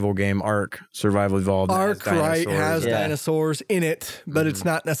survival game, Ark Survival Evolved. that has Ark, right, dinosaurs. has Yeah. dinosaurs in it, but it's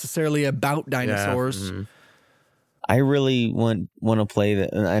not necessarily about Yeah, dinosaurs. mhm. I really want to play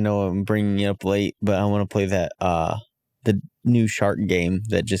that. And I know I'm bringing it up late, but I want to play that. The new shark game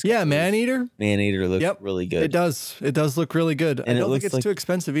that just Yeah, Maneater. Maneater looks Yep, really good. It does. It does look really good. And I it don't looks think it's like- too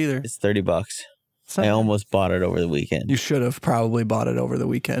expensive either. It's $30. It's not- I almost bought it over the weekend. You should have probably bought it over the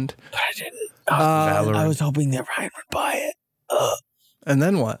weekend. But I didn't. Valorant. I was hoping that Ryan would buy it. And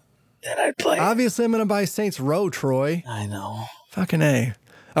then what? Then I'd play it. Obviously, I'm going to buy Saints Row, Troy. I know. Fucking A.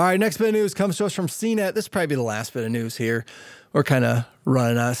 All right, next bit of news comes to us from CNET. This will probably be the last bit of news here. We're kind of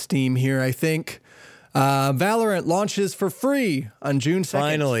running out of steam here, I think. Valorant launches for free on June 2nd.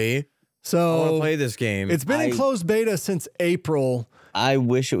 Finally, I want to So play this game. it's been in closed beta since April. I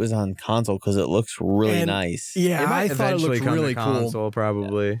wish it was on console because it looks really And- nice. Yeah, It might I thought it eventually looked come to really cool. console,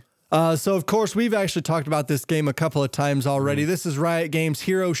 probably. So, of course, we've actually talked about this game a couple of times already. This is Riot Games'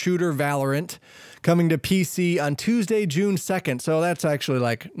 hero shooter Valorant, coming to PC on Tuesday, June 2nd. So that's actually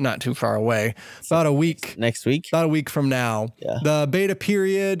like not too far away. About a week. Next week. About a week from now. Yeah. The beta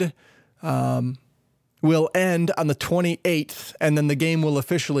period will end on the 28th, and then the game will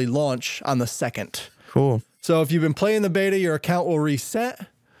officially launch on the 2nd. Cool. So if you've been playing the beta, your account will reset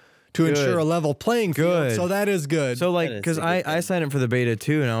to ensure a level playing field. Good. So that is good. So like, That is because a good I signed up for the beta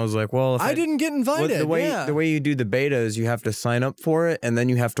too, and I was like, well, if I didn't get What- invited. the way yeah. the way you do the beta is you have to sign up for it, and then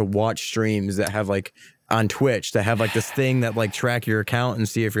you have to watch streams that have like on Twitch that have like this thing that like track your account and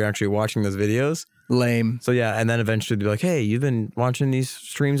see if you're actually watching those videos. Lame. So yeah, and then eventually be like, hey, you've been watching these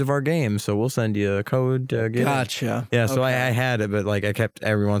streams of our game, so we'll send you a code to get it. Gotcha. Yeah, so Okay. I had it, but like I kept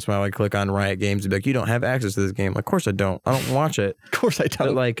every once in a while I click on Riot Games and be like, you don't have access to this game. Like, of course I don't. I don't watch it. Of course I But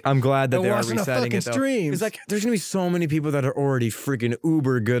don't. like I'm glad that Don't they are watch enough resetting fucking it though. streams. It's like there's gonna be so many people that are already freaking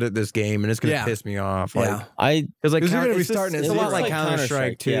uber good at this game, and it's gonna Yeah. piss me off. Yeah. Like, I because like 'Cause you're gonna be it's just- starting at it's a lot zero. like Like Counter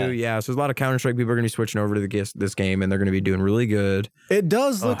Strike Counter-Strike, too. yeah. Yeah, so there's a lot of Counter Strike people are gonna be switching over to this game, and they're gonna be doing really good. It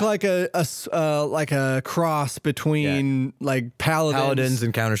does look like a cross between like Paladins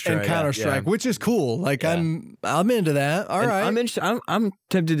and Counter Strike and Counter-Strike, which is cool. Like Yeah. I'm into that. All right. I'm interested. I'm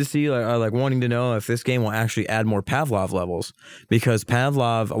tempted to see like wanting to know if this game will actually add more Pavlov levels, because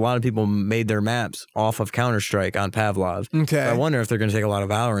Pavlov, a lot of people made their maps off of Counter Strike on Pavlov. Okay. So I wonder if they're going to take a lot of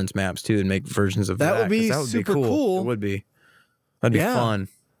Valorant's maps too and make versions of That that. would be 'cause super cool. It would be. That'd be Yeah. fun.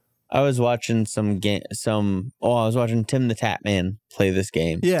 I was watching I was watching Tim the Tap Man play this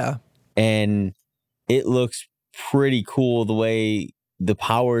game. yeah. And it looks pretty cool the way the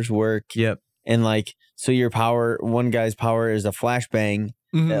powers work. Yep. And like, so your power, one guy's power is a flashbang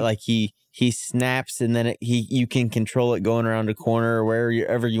Mhm. that like he snaps and then you can control it going around a corner or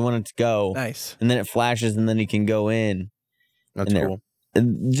wherever you want it to go. Nice. And then it flashes and then you can go in. That's And they're- cool.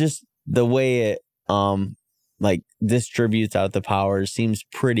 And just the way it like distributes out the powers seems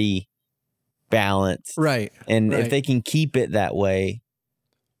pretty balanced. Right. And Right. if they can keep it that way,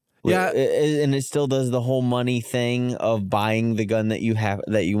 Yeah. and it still does the whole money thing of buying the gun that you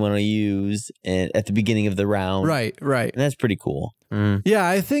want to use at the beginning of the round, Right. Right. And that's pretty cool. Mm. Yeah,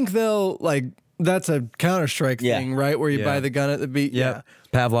 I think they'll like that's a Counter-Strike Yeah. thing, right? Where you Yeah. buy the gun at the beat. Yep.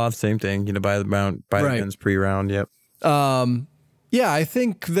 Pavlov, same thing. You know, buy the Right. guns pre-round. Yep. Yeah. Yeah, I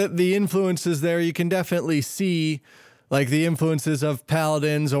think that the influences there, you can definitely see like the influences of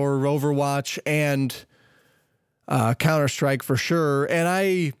Paladins or Overwatch and Counter-Strike for sure. And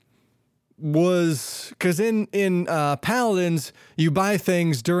I was, because in Paladins, you buy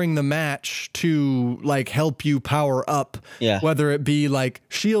things during the match to like help you power up. Yeah. Whether it be like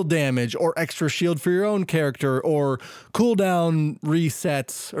shield damage or extra shield for your own character or cooldown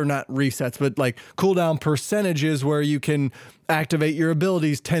resets, or not resets, but like cooldown percentages where you can activate your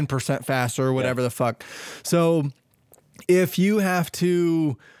abilities 10% faster or whatever the fuck. So if you have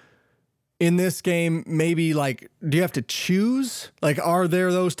to, in this game, maybe like, do you have to choose? Like, are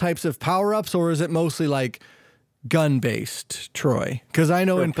there those types of power-ups, or is it mostly like gun-based, Troy? Because I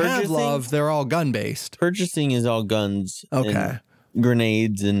know in Pavlov, they're all gun-based. Purchasing is all guns, Okay. and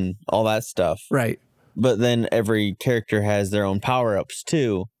grenades, and all that stuff. Right. But then every character has their own power-ups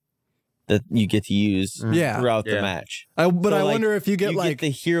too that you get to use throughout the match. But So, I like, wonder if you get like the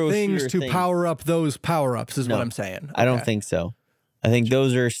hero things shooter to thing. power up those power-ups is No, what I'm saying. I don't Okay. think so. I think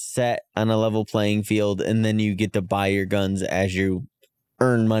those are set on a level playing field, and then you get to buy your guns as you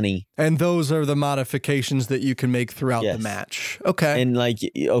earn money. And those are the modifications that you can make throughout the Yes. match. Okay. And like,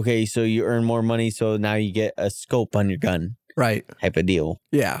 okay, so you earn more money, so now you get a scope on your gun Right. type of deal.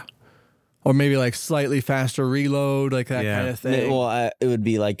 Yeah. Or maybe like slightly faster reload, like that kind of thing. Well, it would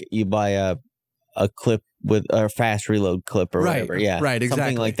be like you buy a clip with a fast reload clip or Right, whatever. Yeah, right, exactly,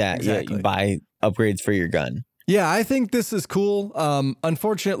 something like that. Yeah, exactly. you buy upgrades for your gun. Yeah, I think this is cool.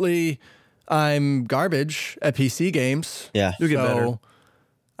 Unfortunately, I'm garbage at PC games. Yeah, You'll get so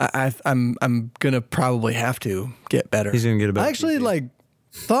I'm gonna probably have to get better. He's gonna get a better I actually PC. like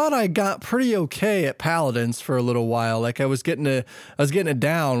thought I got pretty okay at Paladins for a little while. Like I was getting it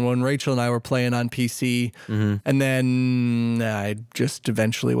down when Rachel and I were playing on PC, and then I just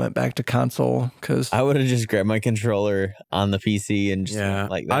eventually went back to console because I would have just grabbed my controller on the PC and just Yeah,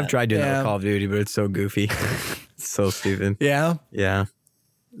 went like that. I've tried doing that Yeah. with Call of Duty, but it's so goofy. It's so stupid. yeah. Yeah,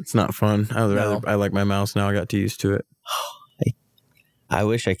 it's not fun. I like my mouse now. I got too used to it. I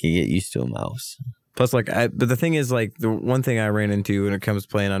wish I could get used to a mouse. Plus, like, but the thing is, like, the one thing I ran into when it comes to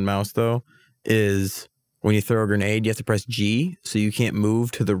playing on mouse though is when you throw a grenade, you have to press G, so you can't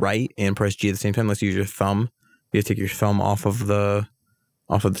move to the right and press G at the same time unless you use your thumb. You have to take your thumb off of the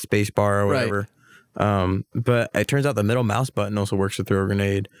space bar or whatever. But it turns out the middle mouse button also works to throw a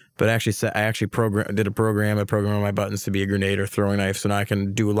grenade. But I actually programmed my buttons to be a grenade or throwing knife, so now I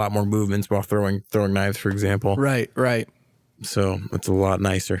can do a lot more movements while throwing knives, for example. Right. So it's a lot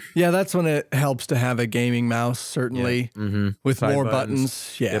nicer. Yeah, that's when it helps to have a gaming mouse, certainly, with Side more buttons.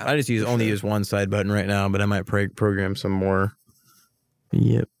 buttons. Yeah, Yep, I just use one side button right now, but I might program some more.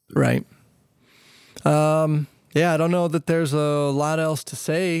 Yep. right. Yeah, I don't know that there's a lot else to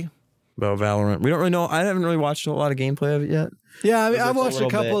say. About Valorant, we don't really know. I haven't really watched a lot of gameplay of it yet. Yeah, I mean, Just I've a watched a little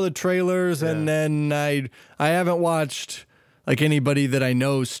couple bit. of the trailers, and then I haven't watched like anybody that I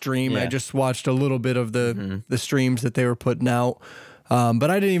know stream. I Yeah. just watched a little bit of the streams that they were putting out, but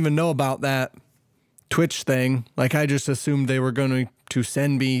I didn't even know about that Twitch thing. Like I just assumed they were going to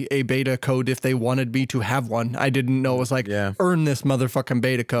send me a beta code if they wanted me to have one. I didn't know it was like earn this motherfucking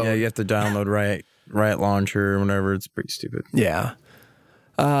beta code. Yeah, you have to download Riot Launcher or whatever. It's pretty stupid. Yeah.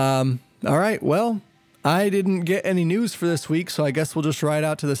 All right. Well, I didn't get any news for this week, so I guess we'll just ride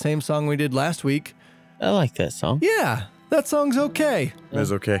out to the same song we did last week. I like that song. Yeah, that song's okay. It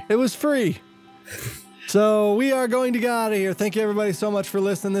was okay. It was free. So we are going to get out of here. Thank you everybody so much for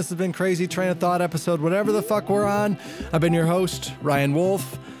listening. This has been Crazy Train of Thought episode, whatever the fuck we're on. I've been your host, Ryan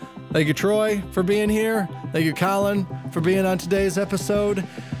Wolf. Thank you, Troy, for being here. Thank you, Colin, for being on today's episode.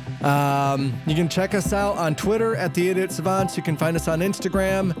 You can check us out on Twitter at The Idiot Savants. You can find us on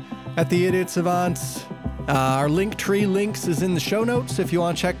Instagram at The Idiot Savants. Our Linktree links is in the show notes if you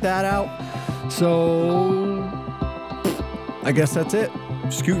want to check that out. So I guess that's it.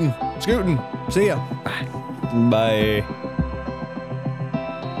 Scooting. See ya. Bye.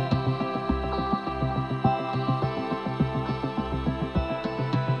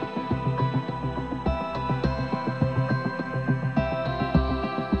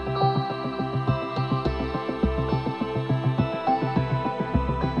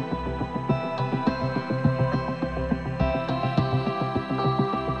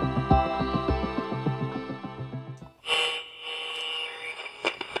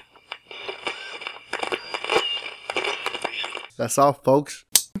 That's all, folks.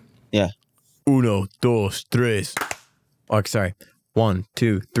 Yeah. Uno, dos, tres. Oh, sorry. 1,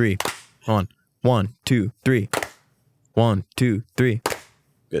 2, 3. On. 1, 2, 3. 1, 2, 3.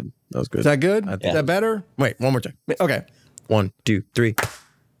 Good. That was good. Is that good? I Is think- that better? Wait, one more time. Okay. 1, 2, 3.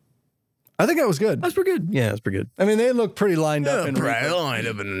 I think that was good. That's pretty good. Yeah, that's pretty good. I mean, they look pretty lined up. lined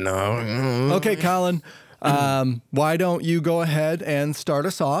up enough. Okay, Colin. Why don't you go ahead and start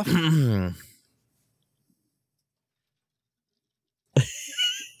us off?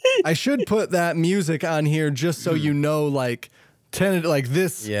 I should put that music on here just so you know, like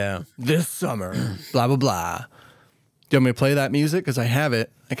this. Yeah. This summer, blah blah blah. Do you want me to play that music? Because I have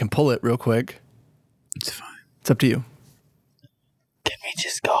it. I can pull it real quick. It's fine. It's up to you. Can we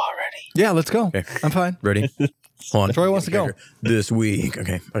just go already? Yeah, let's go. Okay. I'm fine. Ready? Hold on. Troy wants to go. This week.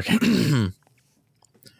 Okay.